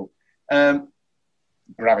 wonderful.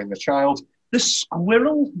 Grabbing the child. The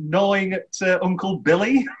squirrel gnawing at Uncle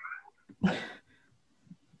Billy. Does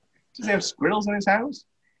he have squirrels in his house?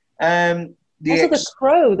 Also the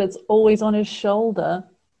crow that's always on his shoulder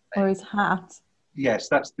or his hat. Yes,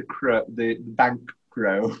 that's the crow, the bank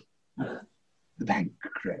crow. The bank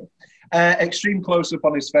crow. Extreme close-up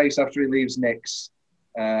on his face after he leaves Nick's,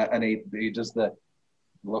 and he does the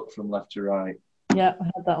look from left to right. Yeah, I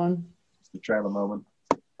had that one. It's the trailer moment.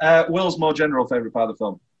 Will's more general favourite part of the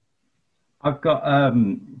film? I've got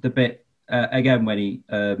the bit, again, when he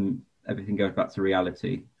everything goes back to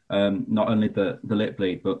reality. Not only the lip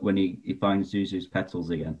bleed, but when he finds Zuzu's petals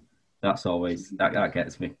again. That's always, that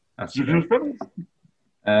gets me. That's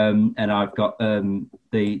and I've got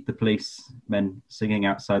the policemen singing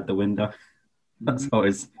outside the window. That's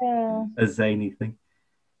always a zany thing.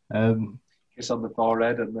 Kiss on the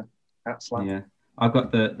forehead and the hat slap. Yeah, I've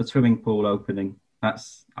got the swimming pool opening.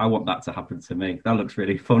 I want that to happen to me. That looks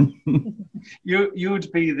really fun. You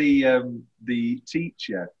would be the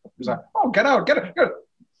teacher who's like, oh, get out.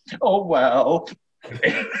 Oh well.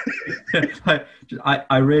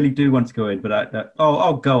 I really do want to go in, but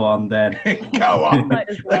I'll go on then. Go on. Might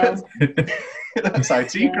as well. That's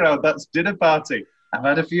IT crowd. That's dinner party. I've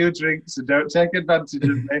had a few drinks, so don't take advantage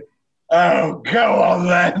of me. Oh, go on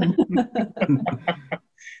then.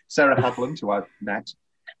 Sarah Hadland, who I've met.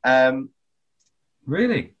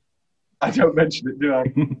 Really? I don't mention it, do I?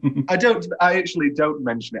 I actually don't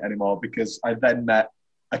mention it anymore because I then met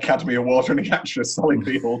Academy Award-winning actress Sally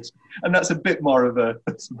Field, and that's a bit more of a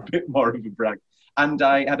brag. And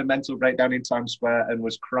I had a mental breakdown in Times Square and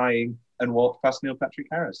was crying and walked past Neil Patrick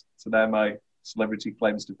Harris. So they're my celebrity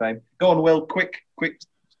claims to fame. Go on, Will. Quick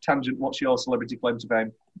tangent. What's your celebrity claim to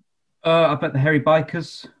fame? I bet the Hairy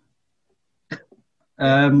Bikers.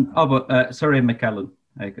 Sorry, McKellen.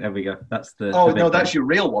 There we go. That's the. Oh no, that's your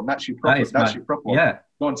real one. That's your proper. Your proper one. Yeah.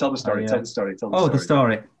 Go on, tell the story. Tell the story. The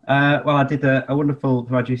story. Well, I did a wonderful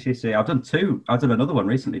for my GCSE. I've done two. I did another one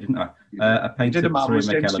recently, didn't I? A painting. You did a marvelous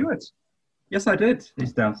James Stewart. Yes, I did.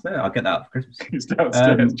 He's downstairs. I'll get that out for Christmas. He's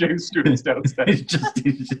downstairs. James Stewart's downstairs.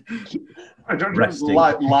 he's just I don't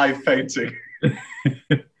know. Live painting.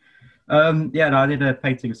 I did a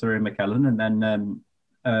painting of Sir Ian McKellen, and then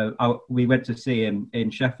we went to see him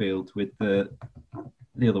in Sheffield with the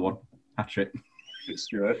other one, Patrick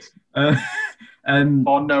Stewart.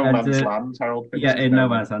 On No Man's Land, Harold. Yeah, in No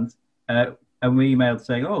Man's Land. And we emailed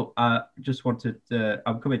saying, just wanted,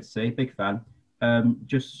 I'm coming to see, big fan.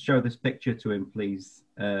 Just show this picture to him, please.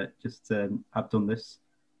 I've done this.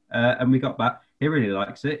 And we got back. He really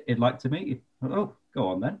likes it. He'd like to meet you. Oh, go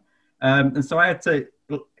on then. And so I had to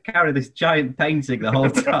carry this giant painting the whole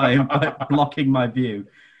time, blocking my view.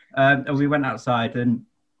 And we went outside, and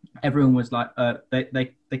everyone was like,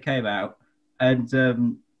 they came out,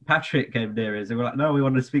 and Patrick came near us. They were like, no, we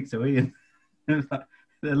want to speak to Ian. It was like,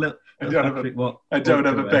 I don't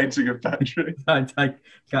have a painting of Patrick. I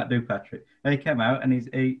can't do Patrick. And he came out, and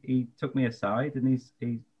he took me aside, and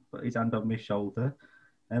he put his hand on my shoulder,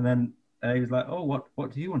 and then he was like, oh,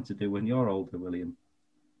 what do you want to do when you're older, William?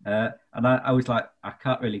 And I was like, I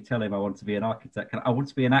can't really tell him I want to be an architect. I want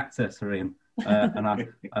to be an actor, Sir Ian. And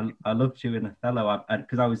I loved you in Othello,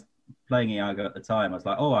 because I was playing Iago at the time. I was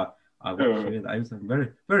like, I watched you. I was very,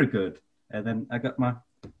 very good. And then I got my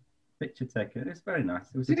picture taken. It's very nice.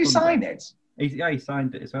 Did he sign it? He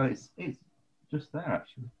signed it as well. It's just there,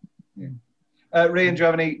 actually. Yeah. Rhian, do you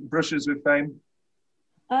have any brushes with fame?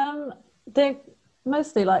 They're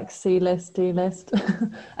mostly like C-list, D-list.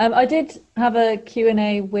 I did have a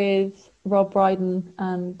Q&A with Rob Brydon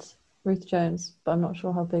and Ruth Jones, but I'm not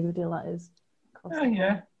sure how big of a deal that is. Oh,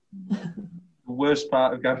 yeah. The worst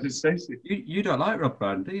part of Gavin and Stacey. You don't like Rob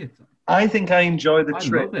Brydon, do you? I think I enjoy the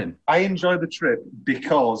trip. Love him. I enjoy the trip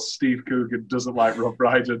because Steve Coogan doesn't like Rob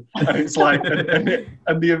Brydon, and it's like,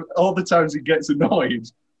 all the times he gets annoyed,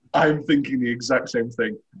 I'm thinking the exact same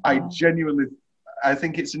thing. I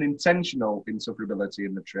think it's an intentional insufferability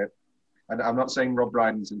in the trip, and I'm not saying Rob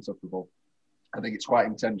Brydon's insufferable. I think it's quite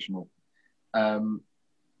intentional.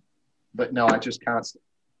 But no, I just can't.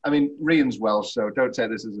 I mean, Rhian's Welsh, so don't take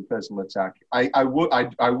this as a personal attack. I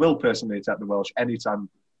will personally attack the Welsh anytime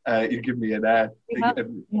you give me an air.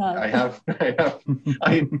 I have.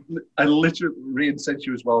 I literally, Rhian said she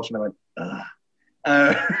was Welsh, and I went,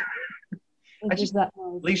 ugh. At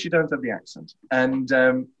least you don't have the accent. And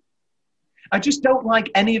I just don't like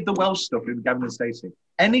any of the Welsh stuff in Gavin and Stacey.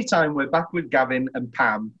 Anytime we're back with Gavin and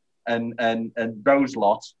Pam and Rose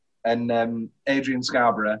Lot and Adrian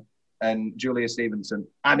Scarborough and Julia Stevenson,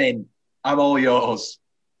 I'm in. I'm all yours.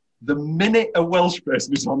 The minute a Welsh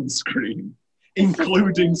person is on the screen,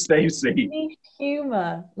 including Stacey. Niche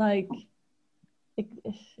humour, like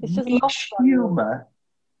it's just Niche humour.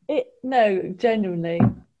 No, genuinely.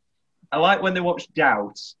 I like when they watch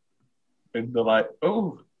Doubt, and they're like,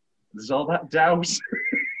 "Oh, there's all that doubt."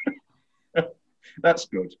 That's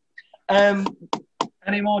good.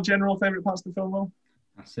 Any more general favourite parts of the film, Will?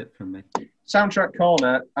 That's it from me. Soundtrack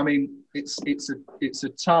corner. I mean, it's a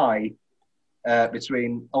tie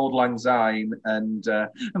between Auld Lang Syne and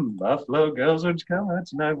Buffalo Girls, won't you come out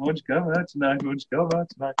tonight? Won't you come out tonight? Won't you come out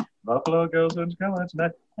tonight? Buffalo Girls, won't you come out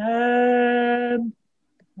tonight? And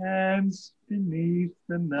hands beneath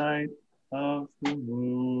the night of the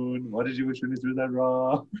moon. What did you wish when you threw that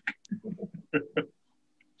rock?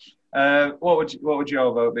 What would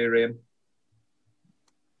your vote be, Rian?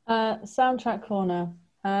 Soundtrack corner.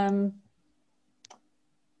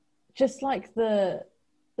 Just like the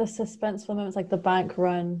suspenseful moments, like the bank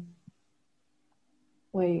run,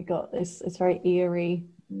 where you got it's very eerie.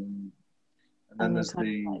 And then there's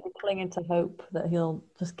the like clinging to hope that he'll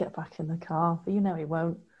just get back in the car, but you know he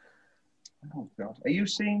won't. Oh God, are you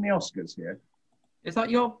seeing the Oscars here? Is that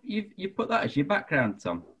you put that as your background,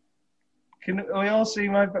 Tom? Can we all see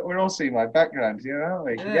we're all seeing my background here, aren't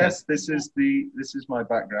we? Yeah. Yes, this is my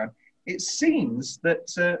background. It seems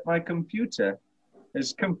that my computer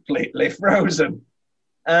is completely frozen.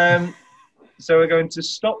 So we're going to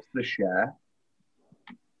stop the share,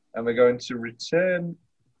 and we're going to return.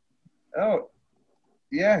 Oh,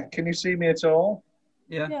 yeah. Can you see me at all?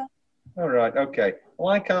 Yeah. All right. Okay. Well,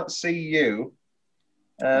 I can't see you.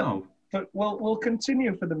 No. But we'll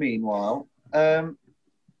continue for the meanwhile. The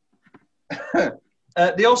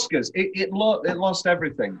Oscars. It lost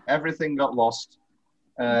everything. Everything got lost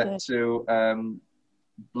to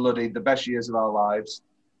bloody The Best Years of Our Lives.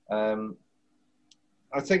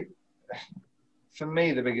 I think for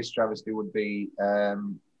me the biggest travesty would be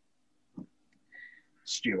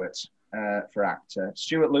Stewart for actor.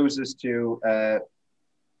 Stewart loses to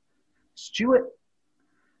Stewart.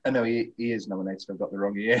 Oh no, he is nominated. I've got the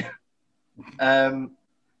wrong year. Do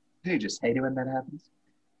you just hate it when that happens?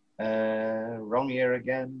 Wrong year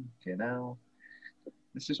again. You know,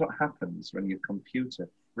 this is what happens when your computer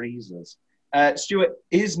freezes. Stewart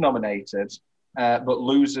is nominated, but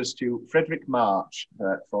loses to Frederick March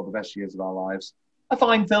for The Best Years of Our Lives. A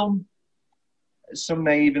fine film. Some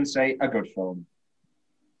may even say a good film,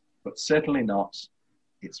 but certainly not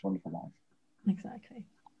It's Wonderful Life. Exactly.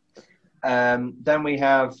 Then we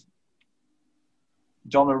have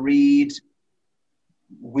Donna Reed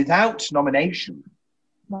without nomination.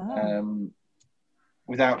 Wow.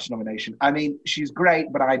 Without nomination. I mean, she's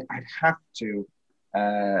great, but I'd have to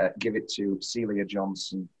give it to Celia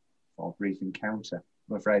Johnson for Brief Encounter,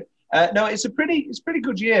 I'm afraid. No, it's a pretty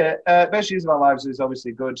good year. Best Years of Our Lives is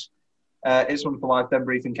obviously good. It's Wonderful Life, then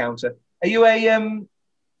Brief Encounter. Are you a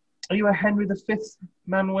Henry V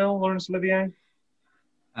man, Will, Laurence Olivier?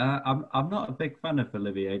 I'm not a big fan of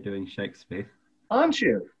Olivier doing Shakespeare. Aren't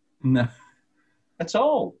you? No. At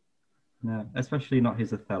all? No, especially not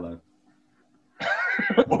his Othello.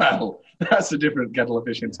 Well, that's a different kettle of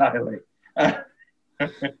fish entirely.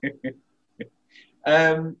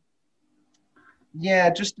 Yeah,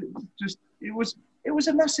 just it was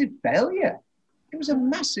a massive failure. It was a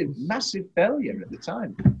massive failure at the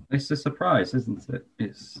time. It's a surprise, isn't it?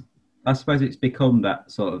 I suppose it's become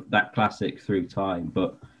that sort of that classic through time,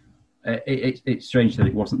 but it's strange that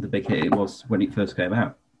it wasn't the big hit it was when it first came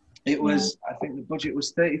out. It was, I think the budget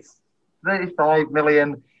was 35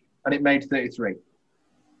 million, and it made 33.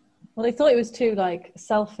 Well, they thought it was too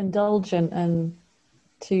self-indulgent and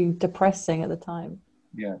too depressing at the time.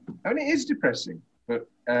 Yeah, I mean it is depressing, but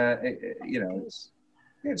it's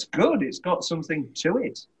good. It's got something to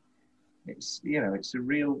it. It's a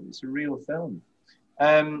real film.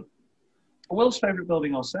 Will's favourite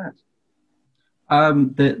building or set?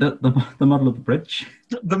 The model of the bridge.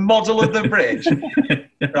 The model of the bridge.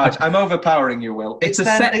 Right, I'm overpowering you, Will. It's a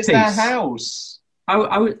set piece. It's their house.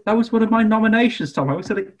 That was one of my nominations, Tom. I was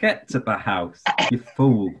going to get to the house. You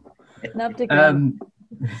fool. Nabbed again.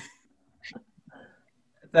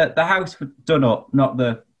 The house was done up, not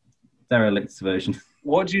the derelict version.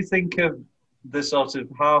 What do you think of the sort of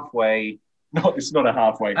halfway? No, it's not a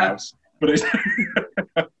halfway house, but it's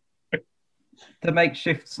the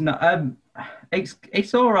makeshifts.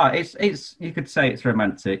 It's all right. It's you could say it's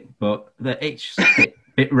romantic, but it's a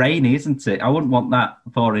bit rainy, isn't it? I wouldn't want that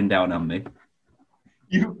pouring down on me.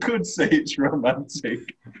 You could say it's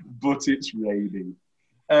romantic, but it's rainy.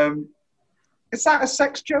 Is that a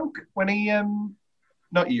sex joke when he?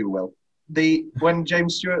 Not you, Will. When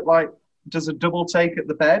James Stewart does a double take at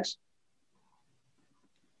the bed,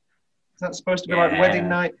 that supposed to be like wedding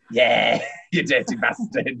night? Yeah, you dirty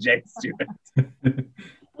bastard, James Stewart.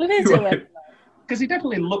 Well, it is a wedding night. Because he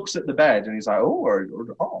definitely looks at the bed and he's like, I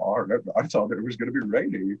thought it was going to be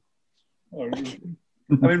rainy. I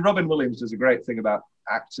mean, Robin Williams does a great thing about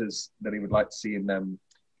actors that he would like to see in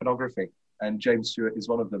pornography, and James Stewart is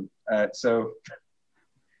one of them. That's a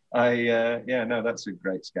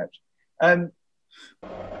great sketch. I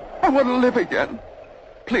want to live again.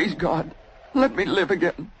 Please, God, let me live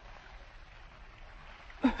again.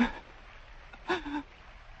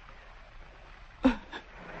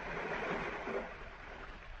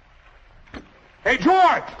 Hey,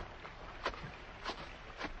 George!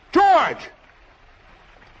 George!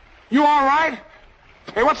 You all right?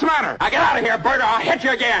 Hey, what's the matter? Now get out of here, Bert, or I'll hit you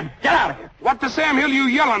again. Get out of here. What the Sam Hill you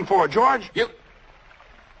yelling for, George?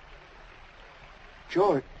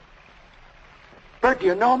 George. Bert, do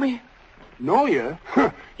you know me? Know you?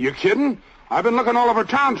 You kidding? I've been looking all over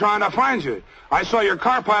town trying to find you. I saw your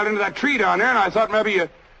car piled into that tree down there, and I thought maybe you...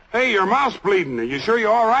 Hey, your mouth's bleeding. Are you sure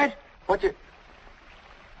you're all right? What you...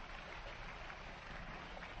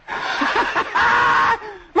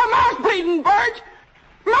 My mouth's bleeding, Bert.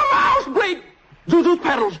 My mouth's bleeding. Zoot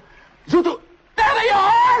pedals. Zoot. There they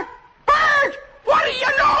are. Bert, what do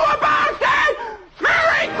you know about that?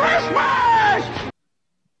 Merry Christmas!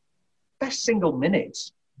 Best single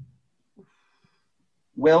minutes.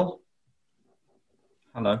 Will?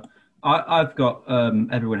 Hello. I've got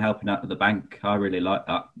Everyone Helping Out at the Bank. I really like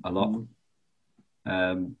that a lot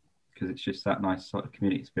because it's just that nice sort of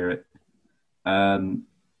community spirit.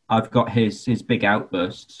 I've got his big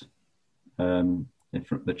outbursts in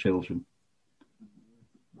front of the children,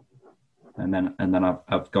 and then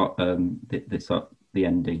I've got the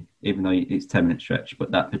ending, even though it's 10-minute stretch,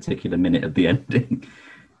 but that particular minute of the ending.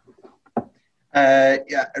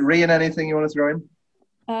 Rian, anything you want to throw in?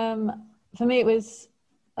 For me, it was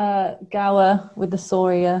Gower with the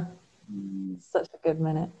Soria. Such a good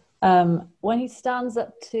minute. When he stands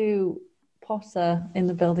up to Potter in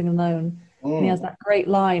the building alone, and he has that great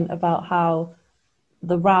line about how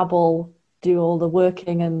the rabble do all the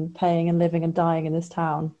working and paying and living and dying in this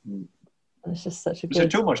town. And it's just such a good...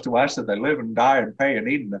 It's too much to ask that they live and die and pay and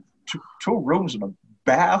eat in two rooms and a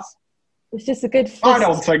bath. It's just a good... I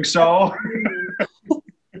don't think so.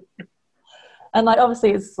 And like, obviously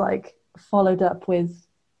it's like followed up with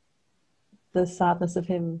the sadness of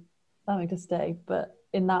him having to stay, but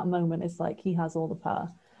in that moment it's like he has all the power.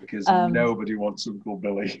 Because nobody wants Uncle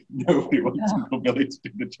Billy. Nobody wants Uncle Billy to do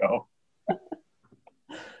the job.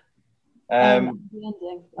 The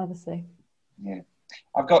ending, obviously. Yeah.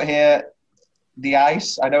 I've got here the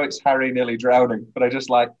ice. I know it's Harry nearly drowning, but I just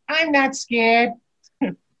like, I'm not scared.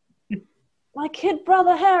 My kid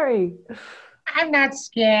brother Harry. I'm not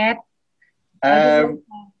scared. I just love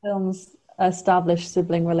how films establish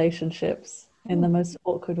sibling relationships in the most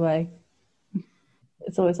awkward way.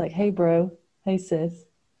 It's always like, hey bro, hey sis.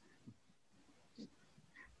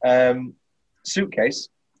 Suitcase.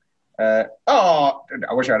 I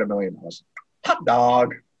wish I had $1 million. Hot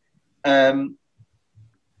dog. The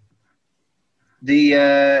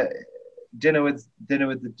the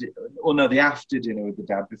after dinner with the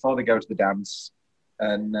dad before they go to the dance,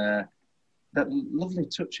 and that lovely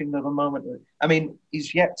touching little moment. I mean,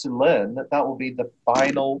 he's yet to learn that will be the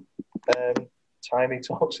final time he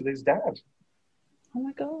talks with his dad. Oh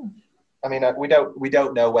my gosh. I mean, we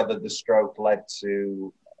don't know whether the stroke led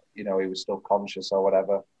to, he was still conscious or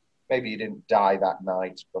whatever. Maybe he didn't die that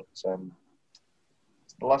night, but it's the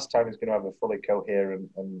last time he's going to have a fully coherent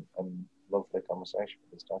and lovely conversation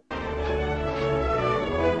with his dad.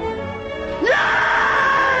 Yay!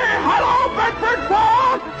 Hello, Bedford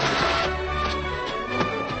Falls!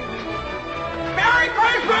 Merry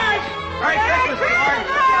Christmas! Merry Christmas, George!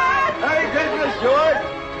 Merry Christmas, George!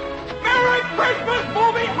 Merry Christmas,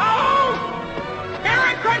 movie house!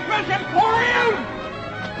 Merry Christmas, Emporium!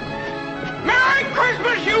 Merry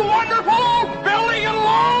Christmas, you wonderful building and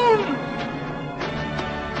loan!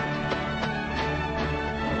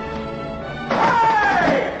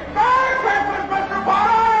 Hey! Merry Christmas, Mr.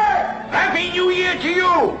 Potter! Happy New Year to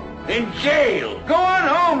you! In jail! Go on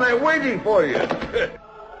home, they're waiting for you.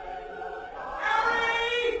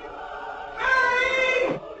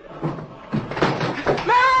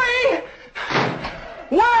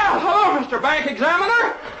 Well, hello, Mr. Bank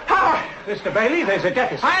Examiner. How, Mr. Bailey, there's a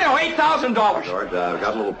deficit. I know, $8,000. George, I've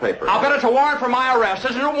got a little paper. I'll bet it's a warrant for my arrest.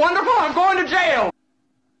 Isn't it wonderful? I'm going to jail.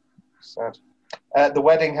 Sad. The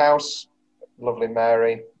wedding house, lovely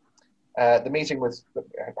Mary. The meeting with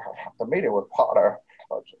Potter,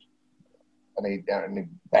 and he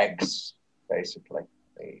begs basically.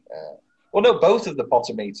 Both of the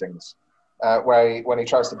Potter meetings. when he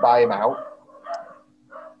tries to buy him out.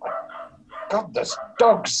 God, there's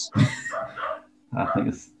dogs. I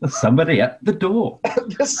think there's somebody at the door.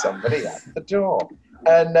 There's somebody at the door.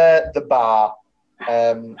 And the bar,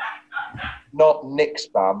 not Nick's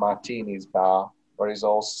bar, Martini's bar, where he's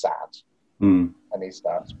all sad. And he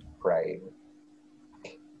starts praying.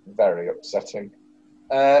 Very upsetting.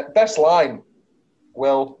 Best line.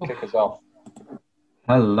 Will, kick us off.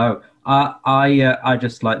 Hello. I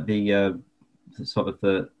just like the sort of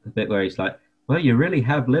the bit where he's like, well, you really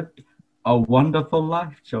have lived a wonderful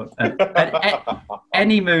life, George. And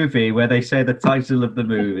any movie where they say the title of the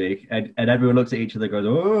movie and everyone looks at each other and goes,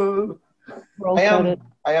 oh.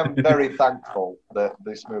 I am very thankful that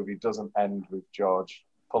this movie doesn't end with George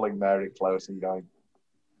pulling Mary close and going,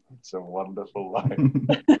 it's a wonderful life.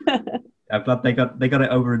 I'm glad they got it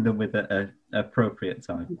over and done with at an appropriate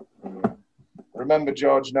time. Remember,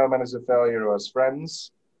 George, no man is a failure who has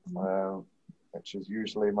friends, which is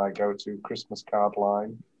usually my go-to Christmas card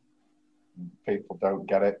line. People don't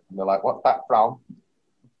get it, and they're like, what's that from?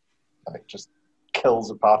 And it just kills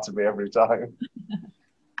a part of me every time.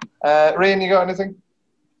 Rian, you got anything?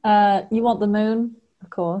 You Want the Moon, of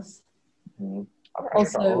course.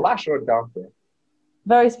 Also, lash or donkey?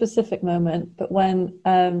 Very specific moment, but when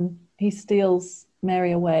he steals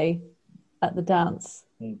Mary away at the dance,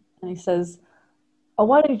 and he says, oh,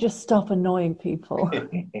 why don't you just stop annoying people?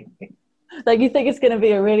 Like, you think it's going to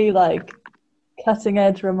be a really, like,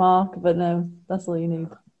 cutting-edge remark, but no, that's all you need.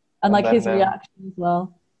 And like, then, his reaction as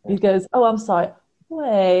well. He goes, oh, I'm sorry.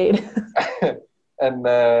 Wait. And,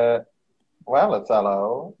 well,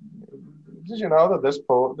 Othello, did you know that this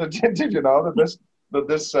pool, did you know that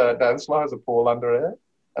this dance floor has a pool under it?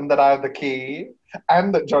 And that I have the key?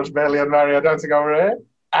 And that George Bailey and Mary are dancing over it?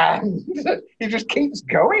 And he just keeps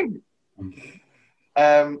going.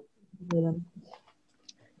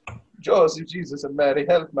 Joseph, Jesus, and Mary,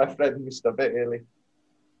 help my friend Mr. Bailey.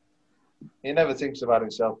 He never thinks about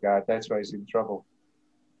himself, guy. That's why he's in trouble.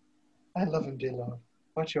 I love him, dear Lord.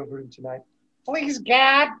 Watch over him tonight. Please,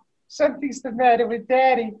 God, something's the matter with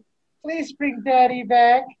Daddy. Please bring Daddy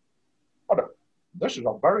back. Oh, no. This is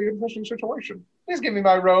a very interesting situation. Please give me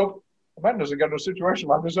my robe. A man doesn't get in a situation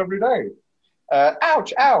like this every day.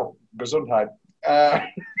 Ouch, ow. Gesundheit.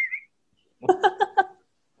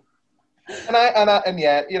 And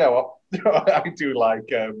yeah, you know what? I do like,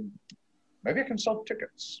 maybe I can sell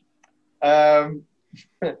tickets. Anything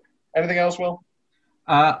else, Will?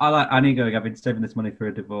 I like Annie going, I've been saving this money for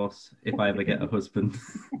a divorce if I ever get a husband.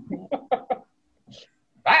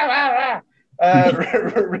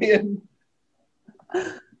 Rian?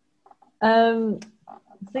 I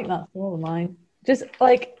think that's all of mine. Just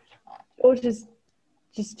like George's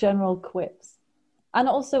just general quips. And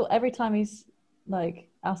also every time he's like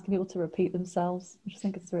asking people to repeat themselves, I just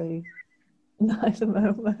think it's really nice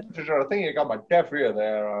moment. I think you got my deaf ear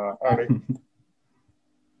there, Annie.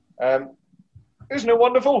 Isn't it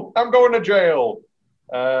wonderful? I'm going to jail.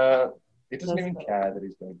 He doesn't even care that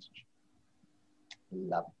he's going to jail.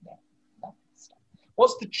 Love that.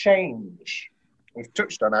 What's the change? We've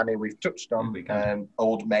touched on Annie. We've touched on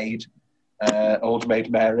Old Maid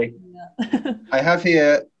Mary. Yeah. I have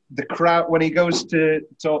here the crowd when he goes to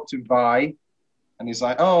talk to Vi, and he's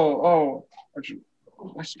like, "Oh,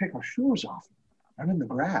 let's take our shoes off. I'm in the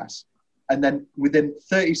grass." And then within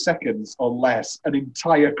 30 seconds or less, an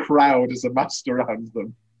entire crowd is amassed around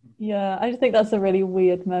them. Yeah, I just think that's a really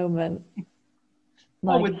weird moment.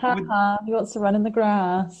 Like, he wants to run in the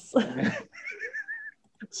grass.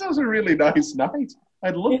 It sounds a really nice night.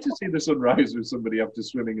 I'd love to see the sunrise with somebody after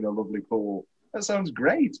swimming in a lovely pool. That sounds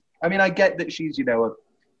great. I mean, I get that she's, a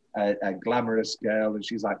glamorous girl, and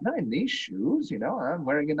she's like, not in these shoes, I'm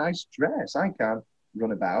wearing a nice dress. I can't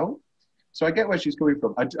run about. So I get where she's coming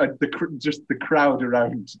from. Just the crowd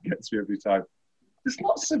around gets me every time. There's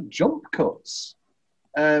lots of jump cuts.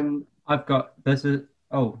 There's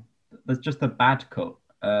just a bad cut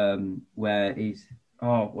where he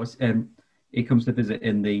comes to visit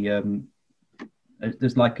in the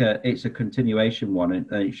there's it's a continuation one, and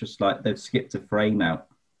it's just like they've skipped a frame out.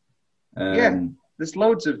 There's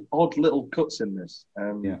loads of odd little cuts in this.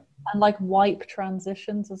 And like wipe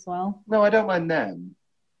transitions as well. No, I don't mind them.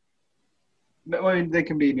 I mean, they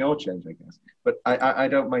can be in your change, I guess, but I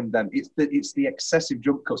don't mind them. It's the excessive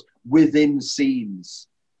jump cuts within scenes,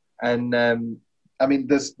 and I mean,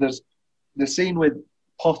 there's the scene with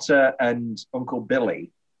Potter and Uncle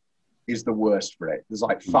Billy is the worst for it. There's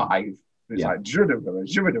like 5. It's like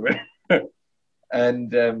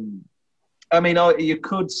and I mean, you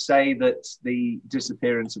could say that the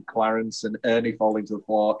disappearance of Clarence and Ernie falling to the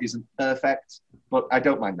floor isn't perfect, but I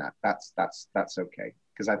don't mind that. That's okay.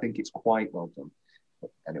 because I think it's quite well done.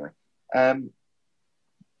 But anyway,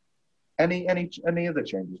 any other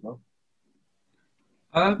changes, Mo?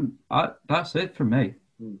 That's it from me.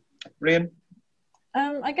 Rian?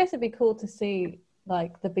 I guess it'd be cool to see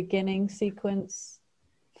like the beginning sequence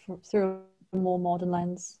through a more modern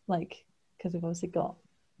lens, like because we've obviously got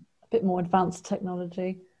a bit more advanced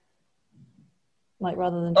technology, like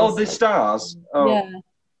rather than just, the stars. Oh, yeah.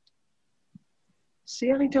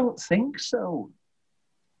 See, I don't think so.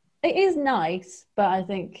 It is nice, but I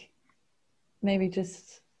think maybe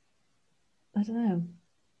just I don't know.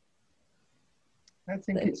 I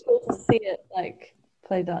think it's cool to see it like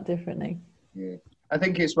played out differently. Yeah, I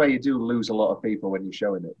think it's where you do lose a lot of people when you're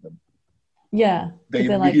showing it them. Yeah, They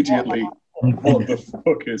like, immediately, what the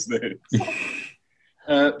fuck is this?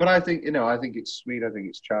 But I think it's sweet. I think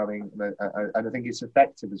it's charming, and I think it's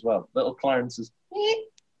effective as well. Little Clarence's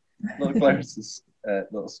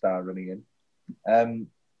little star running in.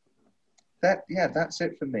 That's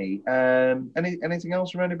it for me. Anything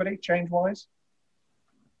else from anybody, change wise?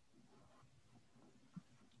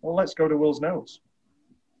 Well, let's go to Will's notes.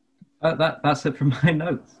 That's it from my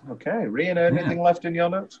notes. Okay, Rian, anything left in your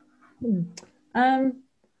notes?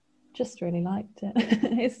 Just really liked it.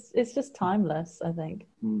 It's just timeless, I think.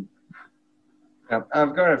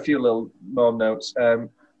 I've got a few little more notes. I'm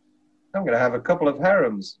going to have a couple of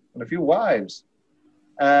harems and a few wives.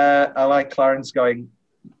 I like Clarence going,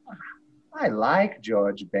 I like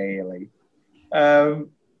George Bailey.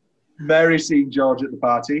 Mary seeing George at the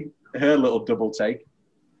party, her little double take.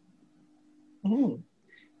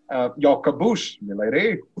 Your caboose,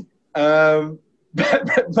 milady.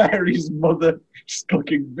 Mary's mother just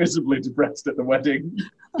looking visibly depressed at the wedding,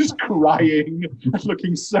 just crying and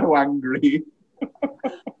looking so angry.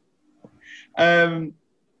 I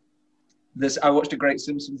watched a great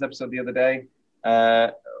Simpsons episode the other day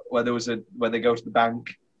where they go to the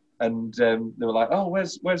bank and they were like, "Oh,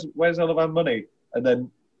 where's all of our money?" And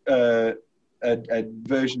then a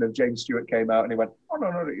version of James Stewart came out and he went, "Oh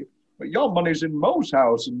no, but your money's in Mo's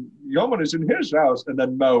house and your money's in his house." And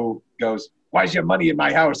then Mo goes, "Why's your money in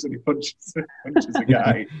my house?" And he punches a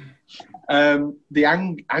guy. The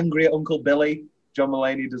angry Uncle Billy, John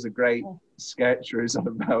Mulaney does a great sketch where he's on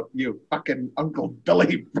about you fucking Uncle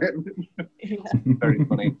Billy. Very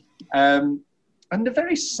funny. And a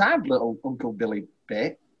very sad little Uncle Billy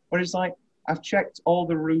bit where he's like, "I've checked all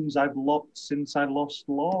the rooms I've locked since I lost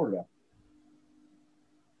Laura."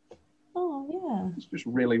 Oh yeah. It's just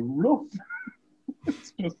really rough.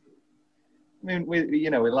 It's just, I mean, we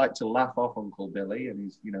like to laugh off Uncle Billy, and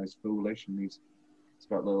he's foolish, and he's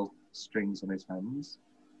got little strings on his hands.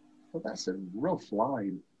 But that's a rough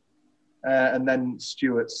line. And then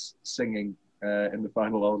Stuart's singing in the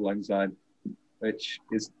final Auld Lang Syne, which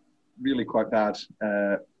is really quite bad,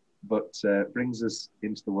 but brings us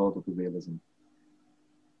into the world of the realism.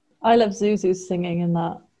 I love Zuzu's singing in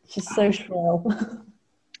that. She's so shrill.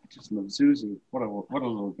 I just love Zuzu. What a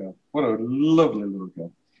little girl. What a lovely little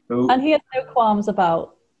girl. So, and he has no qualms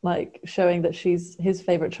about like showing that she's his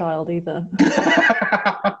favorite child either.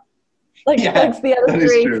 Like hugs the other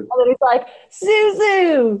three, and then he's like,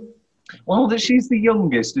 "Zuzu." Well, that she's the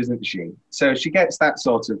youngest, isn't she? So she gets that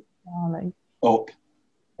sort of up,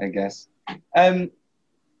 I guess.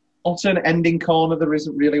 Alternate ending corner. There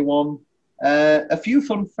isn't really one. A few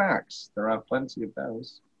fun facts. There are plenty of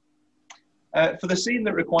those. For the scene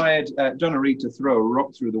that required Donna Reed to throw a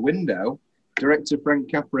rock through the window, director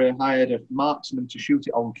Frank Capra hired a marksman to shoot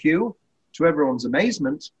it on cue. To everyone's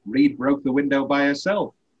amazement, Reed broke the window by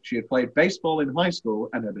herself. She had played baseball in high school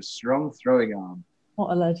and had a strong throwing arm.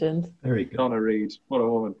 What a legend. Very good. Donna Reed, what a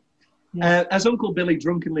woman. Yeah. As Uncle Billy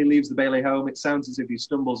drunkenly leaves the Bailey home, it sounds as if he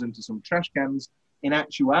stumbles into some trash cans. In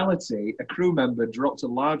actuality, a crew member dropped a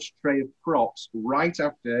large tray of props right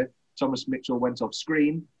after Thomas Mitchell went off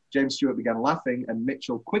screen. James Stewart began laughing, and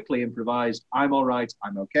Mitchell quickly improvised, "I'm all right,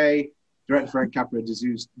 I'm okay." Director Frank Capra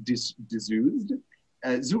disused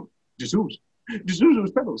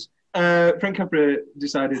pedals. Frank Capra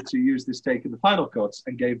decided to use this take in the final cuts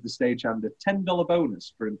and gave the stagehand a $10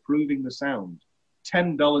 bonus for improving the sound.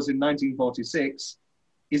 $10 in 1946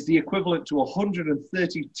 is the equivalent to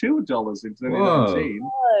 $132 in 2019.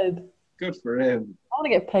 Whoa. Good for him. I want to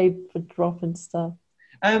get paid for dropping stuff.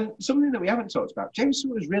 Something that we haven't talked about. James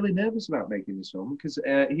Stewart was really nervous about making this film because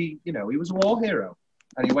he was a war hero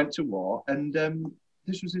and he went to war, and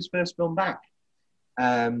this was his first film back,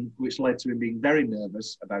 which led to him being very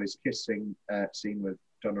nervous about his kissing scene with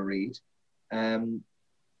Donna Reed, and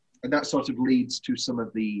that sort of leads to some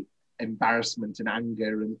of the embarrassment and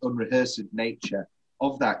anger and unrehearsed nature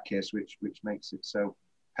of that kiss, which makes it so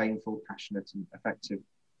painful, passionate, and effective.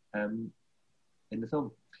 in the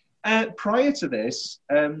film. Prior to this,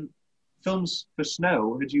 films for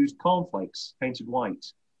snow had used cornflakes painted white,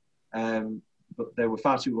 but they were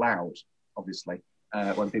far too loud, obviously,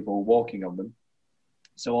 when people were walking on them.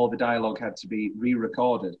 So all the dialogue had to be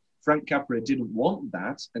re-recorded. Frank Capra didn't want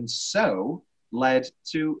that, and so led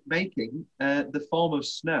to making the form of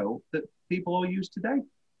snow that people all use today.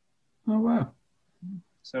 Oh, wow.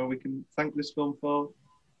 So we can thank this film for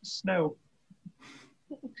snow.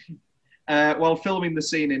 While filming the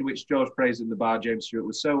scene in which George prays in the bar, James Stewart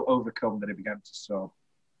was so overcome that he began to sob.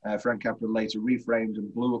 Frank Capra later reframed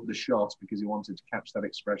and blew up the shot because he wanted to catch that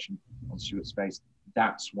expression on Stewart's face.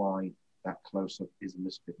 That's why that close-up is a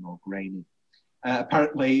little bit more grainy.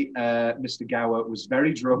 Apparently, Mr. Gower was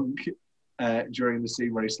very drunk during the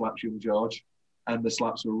scene where he slapped young George, and the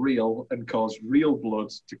slaps were real and caused real blood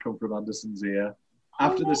to come from Anderson's ear.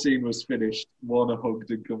 After the scene was finished, Warner hugged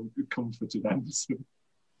and comforted Anderson.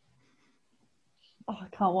 Oh, I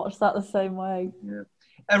can't watch that the same way. Yeah.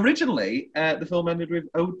 Originally, the film ended with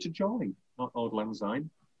Ode to Joy, not Auld Lang Syne.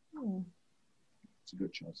 It's a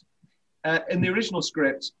good choice. In the original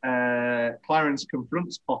script, Clarence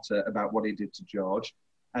confronts Potter about what he did to George,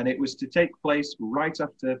 and it was to take place right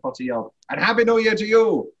after Potter yelled, "And Happy New Year to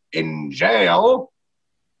you, in jail!"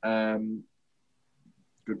 Good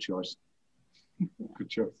choice. Good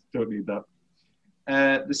choice. Don't need that.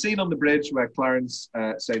 The scene on the bridge where Clarence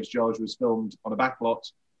saves George was filmed on a backlot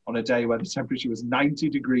on a day where the temperature was 90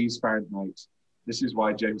 degrees Fahrenheit. This is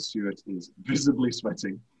why James Stewart is visibly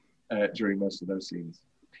sweating during most of those scenes.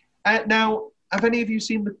 Now, have any of you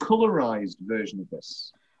seen the colorized version of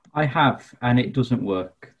this? I have, and it doesn't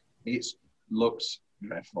work. It looks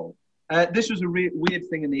dreadful. This was a weird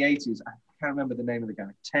thing in the 80s. I can't remember the name of the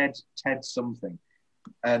guy. Ted something.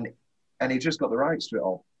 And he just got the rights to it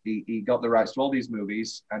all. He got the rights to all these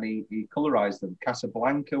movies, and he colorized them.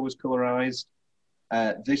 Casablanca was colorized.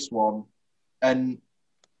 This one. And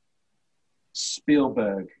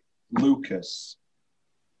Spielberg, Lucas,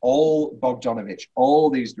 all Bogdanovich, all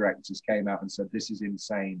these directors came out and said, this is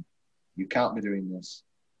insane. You can't be doing this.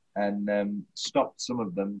 And stopped some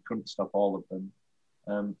of them, couldn't stop all of them.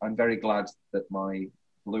 I'm very glad that my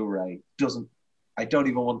Blu-ray I don't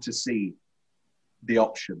even want to see the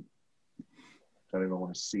option. Don't even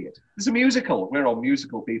want to see it. It's a musical. We're all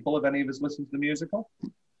musical people. Have any of us listened to the musical?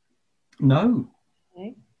 No.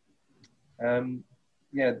 Okay.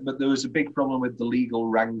 Yeah, but there was a big problem with the legal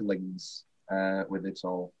wranglings with it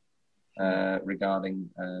all regarding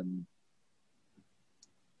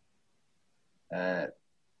the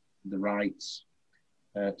rights.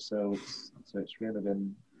 So it's really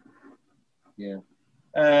been,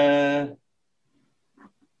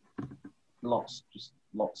 lots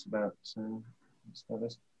about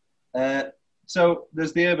this. So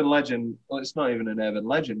there's the urban legend. Well, it's not even an urban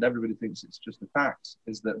legend. Everybody thinks it's just a fact.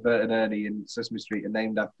 Is that Bert and Ernie in Sesame Street are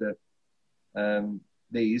named after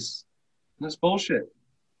these? And that's bullshit.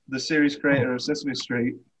 The series creator of Sesame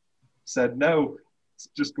Street said no. It's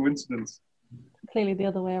just coincidence. Clearly the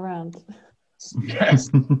other way around. Yes.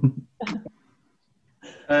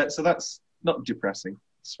 So that's not depressing.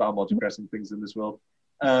 It's far more depressing things in this world.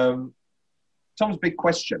 Tom's big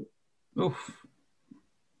question. Oof.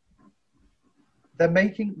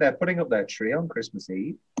 They're putting up their tree on Christmas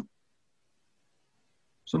Eve.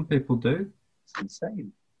 Some people do. It's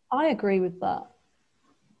insane. I agree with that.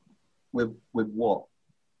 With what?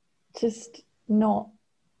 Just not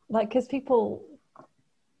like, because people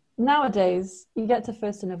nowadays, you get to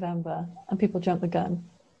 1st of November and people jump the gun.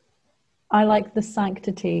 I like the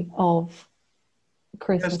sanctity of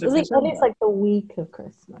Christmas. At least like the week of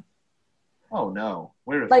Christmas. Oh no,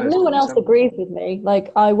 we're like no one else agrees with me.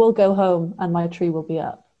 Like I will go home and my tree will be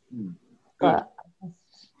up. But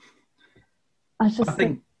I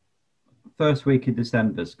think first week in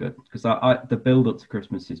December is good because the build up to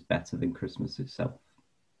Christmas is better than Christmas itself.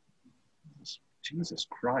 Jesus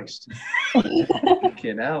Christ!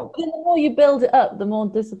 Fucking hell! The more you build it up, the more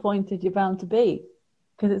disappointed you're bound to be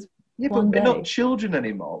because it's but we're not children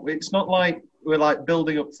anymore. It's not like we're like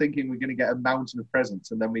building up thinking we're going to get a mountain of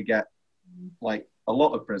presents and then we get like a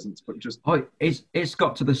lot of presents, but just it's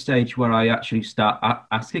got to the stage where I actually start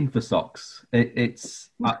asking for socks.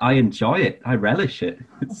 I enjoy it. I relish it.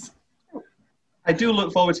 I do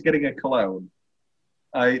look forward to getting a cologne.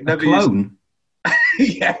 Cologne?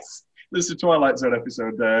 Yes, this is a Twilight Zone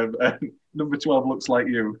episode. Number 12 looks like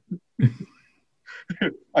you.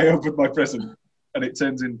 I opened my present and it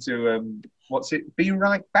turns into what's it? Be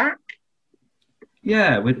Right Back.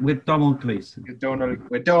 Yeah, with Donald Gleason. With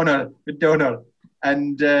Donald.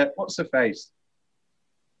 And what's her face?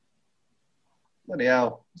 Bloody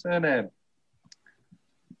hell. What's her name?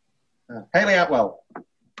 Hayley Atwell.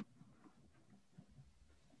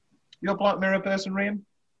 You're a Black Mirror person, Rian?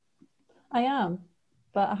 I am,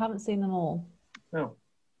 but I haven't seen them all. No.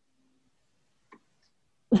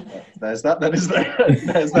 There's that then, is there?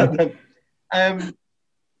 There's that then.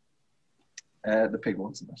 The pig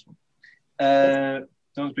one's the best one.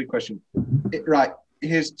 Someone's big question. Right,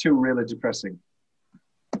 here's two really depressing.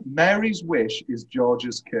 Mary's wish is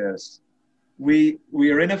George's curse. We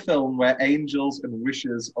are in a film where angels and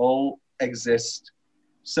wishes all exist.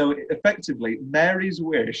 So effectively, Mary's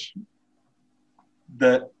wish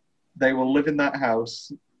that they will live in that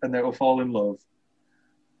house and they will fall in love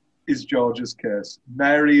is George's curse.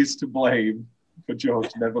 Mary is to blame for George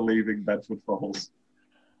never leaving Bedford Falls.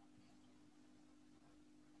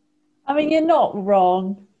 I mean, you're not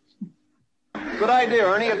wrong. Good idea,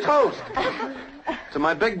 Ernie. A toast. To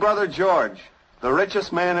my big brother, George, the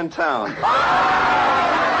richest man in town.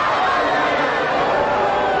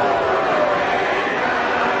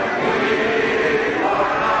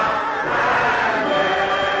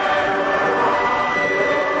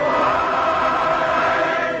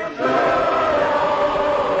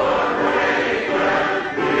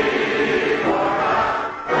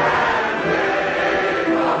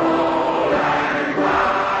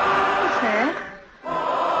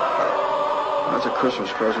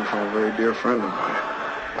 Christmas present from a very dear friend of mine.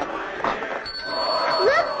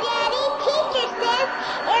 Look, Daddy, teacher says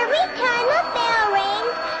every time a bell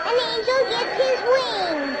rings, an angel gets his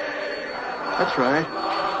wings. That's right.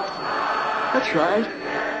 That's right.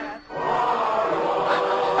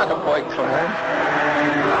 Attaboy, Clem.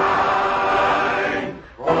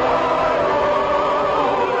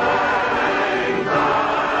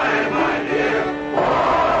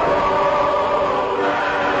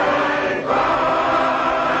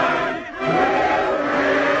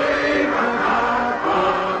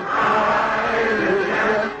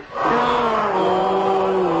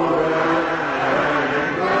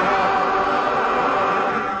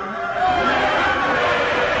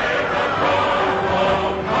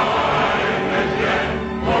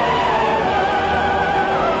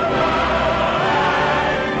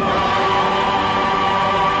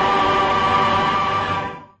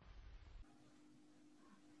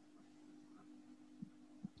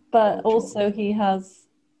 But also he has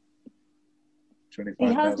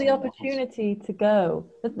the opportunity to go.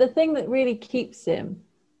 The thing that really keeps him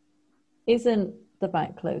isn't the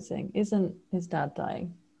bank closing, isn't his dad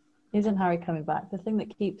dying, isn't Harry coming back. The thing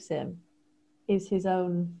that keeps him is his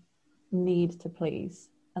own need to please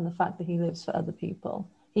and the fact that he lives for other people.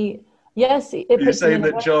 You're saying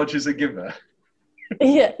that George is a giver?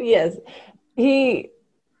 Yeah, yes. He's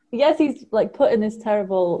like put in this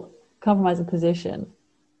terrible compromising position,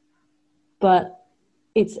 but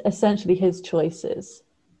it's essentially his choices.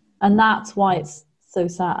 And that's why it's so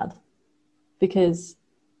sad. Because,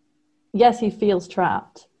 yes, he feels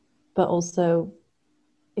trapped, but also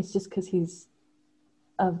it's just because he's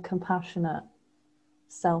a compassionate,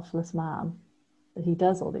 selfless man that he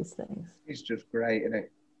does all these things. He's just great, isn't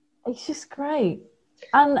he? He's just great.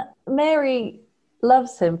 And Mary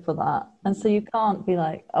loves him for that. And so you can't be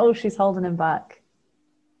like, oh, she's holding him back.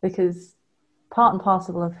 Because part and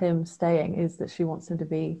parcel of him staying is that she wants him to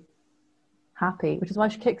be happy, which is why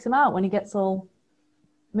she kicks him out when he gets all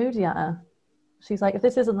moody at her. She's like, if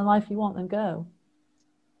this isn't the life you want, then go.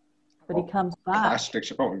 But he comes back. Plastic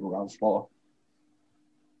should probably go down the floor.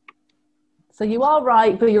 So you are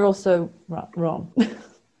right, but you're also wrong.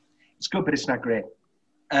 It's good, but it's not great.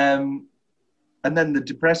 And then the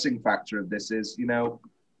depressing factor of this is,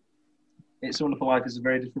 It's a Wonderful Life is a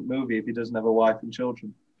very different movie if he doesn't have a wife and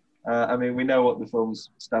children. I mean, we know what the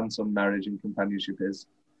film's stance on marriage and companionship is,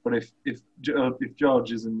 but if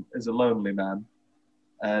George is a lonely man,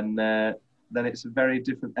 and then it's a very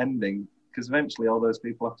different ending, because eventually all those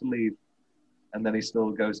people have to leave, and then he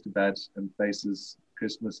still goes to bed and faces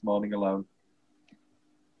Christmas morning alone.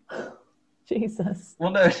 Jesus.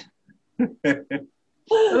 Well, no.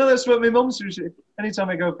 No, that's what my mum says. Anytime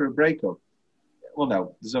I go for a breakup, well,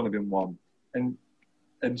 no, there's only been one, and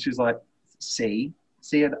she's like, see,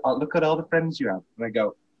 look at all the friends you have. And I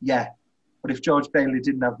go, yeah, but if George Bailey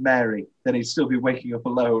didn't have Mary, then he'd still be waking up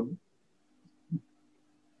alone.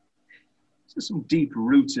 There's some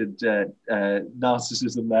deep-rooted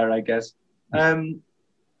narcissism there, I guess.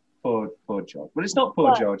 Poor George. But it's not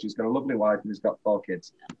poor George. He's got a lovely wife and he's got 4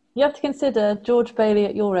 kids. You have to consider George Bailey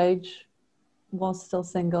at your age was still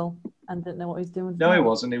single and didn't know what he was doing. No, he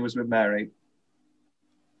wasn't. He was with Mary.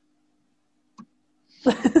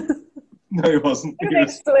 No, he wasn't. He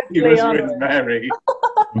was with Mary.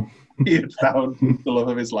 He had found the love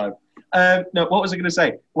of his life. No, what was I going to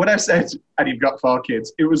say? When I said, and you've got 4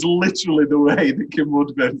 kids, it was literally the way that Kim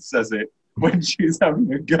Woodburn says it when she's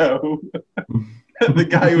having a go at the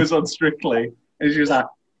guy who was on Strictly. And she was like,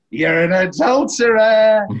 you're an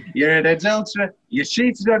adulterer. You're an adulterer. You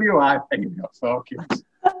cheated on your wife and you've got 4 kids.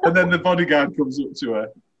 And then the bodyguard comes up to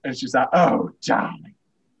her and she's like, oh, darling,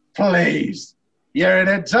 please. You're an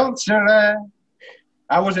adulterer.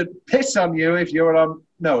 I wouldn't piss on you if you were on...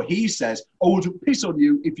 No, he says, I wouldn't piss on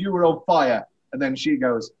you if you were on fire. And then she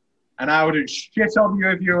goes, and I wouldn't shit on you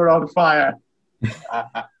if you were on fire.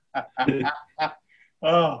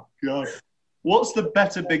 Oh, God. What's the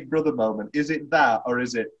better Big Brother moment? Is it that or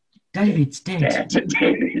is it... David's dead.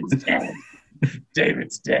 David's dead.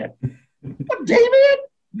 David's dead. Oh, David?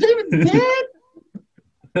 David's dead?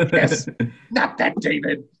 Yes, not that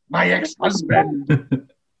David, my ex-husband.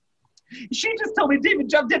 She just told me David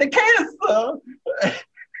jumped in a cancer.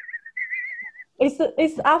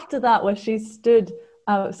 It's after that where she stood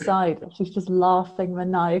outside and she's just laughing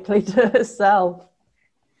maniacally to herself.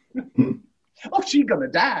 Oh, she's gonna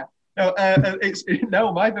die.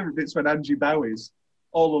 No, my favourite bit's when Angie Bowie's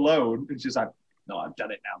all alone and she's like, no, I've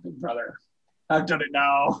done it now, Big Brother. I've done it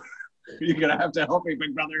now. You're gonna have to help me,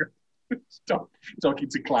 Big Brother. Talking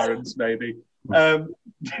to Clarence, maybe.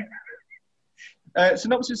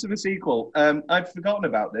 Synopsis of a sequel. I'd forgotten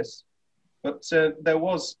about this, but there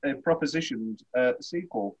was a propositioned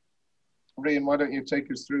sequel. Rhian, why don't you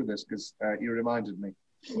take us through this, because you reminded me.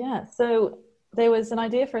 Yeah, so there was an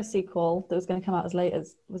idea for a sequel that was going to come out as late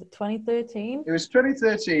as, was it 2013? It was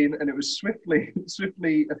 2013, and it was swiftly,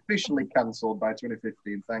 officially cancelled by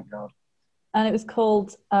 2015, thank God. And it was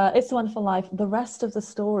called It's a Wonderful Life, The Rest of the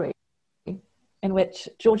Story, in which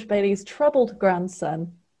George Bailey's troubled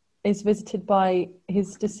grandson is visited by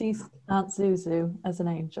his deceased Aunt Zuzu as an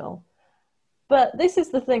angel. But this is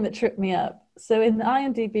the thing that tripped me up. So in the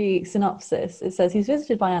IMDb synopsis, it says he's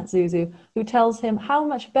visited by Aunt Zuzu, who tells him how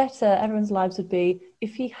much better everyone's lives would be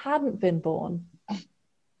if he hadn't been born.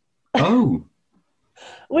 Oh.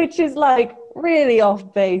 Which is like really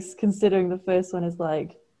off base, considering the first one is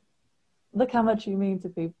like, look how much you mean to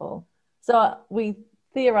people. So we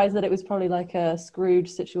theorized that it was probably like a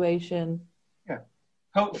Scrooge situation. Yeah.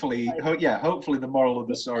 Hopefully the moral of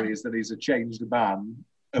the story is that he's a changed man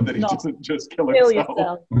and that he doesn't just kill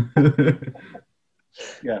himself.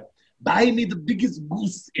 Yeah. Buy me the biggest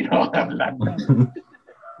goose in all of London.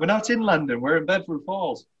 We're not in London, we're in Bedford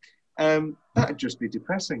Falls. That'd just be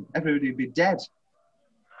depressing. Everybody would be dead.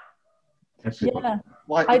 Yeah.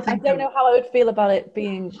 I don't know how I would feel about it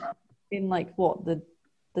being in like what, the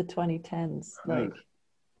 2010s. Like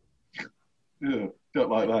don't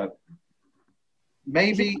like that.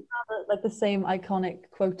 Maybe like the same iconic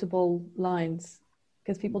quotable lines,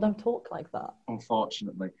 because people don't talk like that.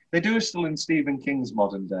 Unfortunately, they do still in Stephen King's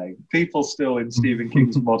modern day. People still in Stephen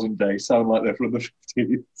King's modern day sound like they're from the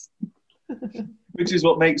 50s, which is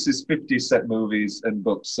what makes his 50s set movies and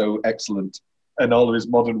books so excellent, and all of his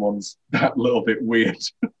modern ones that little bit weird.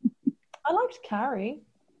 I liked Carrie.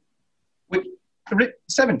 Which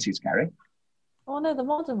 70s Carrie? Oh no, the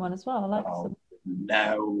modern one as well. I like some.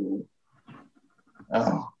 No.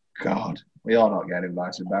 Oh God, we are not getting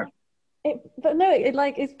invited back. But no,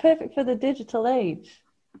 it's perfect for the digital age.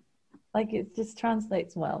 Like it just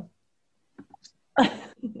translates well.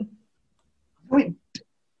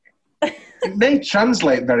 It may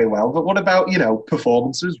translate very well, but what about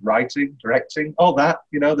performances, writing, directing, all that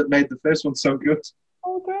that made the first one so good?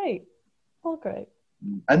 All great.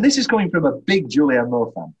 And this is coming from a big Julianne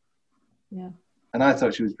Moore fan. Yeah. And I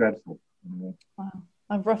thought she was dreadful. Wow.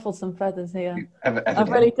 I've ruffled some feathers here. I've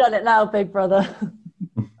really done it now, Big Brother.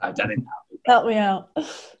 I've done it now. Help me out.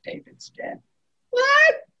 David's dead.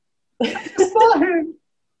 What? I saw him.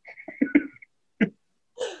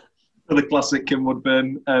 For the classic Kim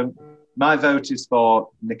Woodburn, my vote is for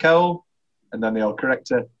Nicole, and then the old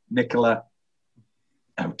corrector, Nicola.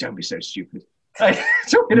 Oh, don't be so stupid.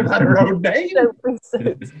 Talking about her own name. Don't be so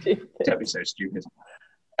stupid. Don't be so stupid.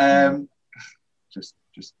 Just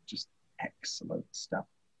excellent stuff.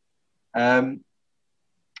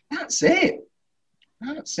 That's it.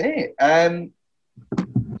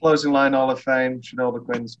 Closing line, Hall of Fame. Should all the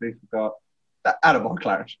Quins be forgot? Attaboy,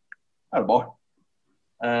 Clarence. Attaboy.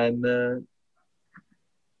 And to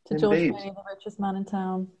George Bailey, the richest man in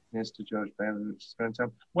town. Yes, to George Bailey, the richest man in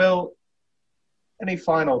town. Well, any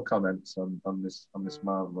final comments on this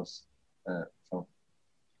marvelous film?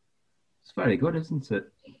 It's very good, isn't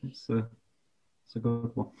it? It's a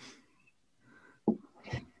good one.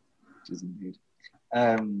 It is indeed.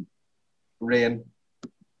 Rhian.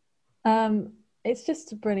 It's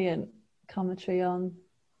just a brilliant commentary on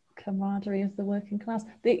camaraderie of the working class.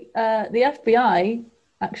 The FBI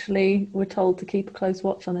actually were told to keep a close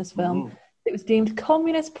watch on this film. It was deemed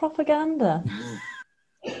communist propaganda.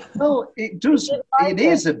 Well, it does. It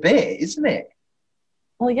is a bit, isn't it?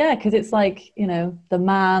 Well, yeah, because it's like, you know, the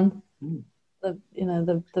man,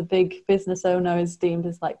 the big business owner is deemed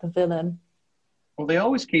as like the villain. Well, they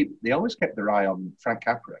always kept their eye on Frank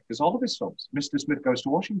Capra because all of his films, Mr. Smith Goes to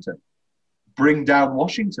Washington, bring down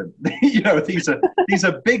Washington. You know, these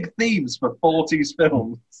are big themes for 40s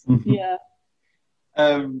films. Yeah.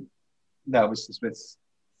 No, Mr. Smith's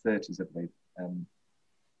 30s, I believe.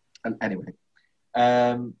 And anyway,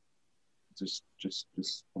 just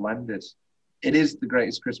splendid. It is the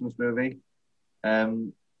greatest Christmas movie.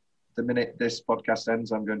 The minute this podcast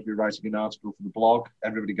ends, I'm going to be writing an article for the blog.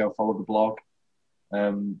 Everybody go follow the blog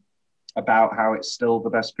about how it's still the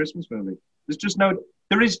best Christmas movie.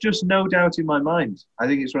 There is just no doubt in my mind. I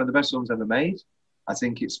think it's one of the best films ever made. I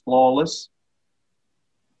think it's flawless.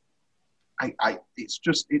 It's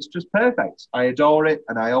just perfect. I adore it,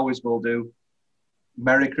 and I always will do.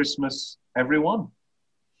 Merry Christmas, everyone.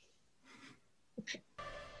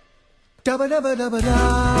 Dabba dabba dabba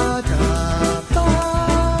da da ba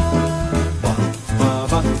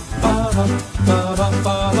ba ba ba ba ba ba ba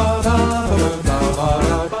ba ba ba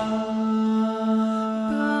ba ba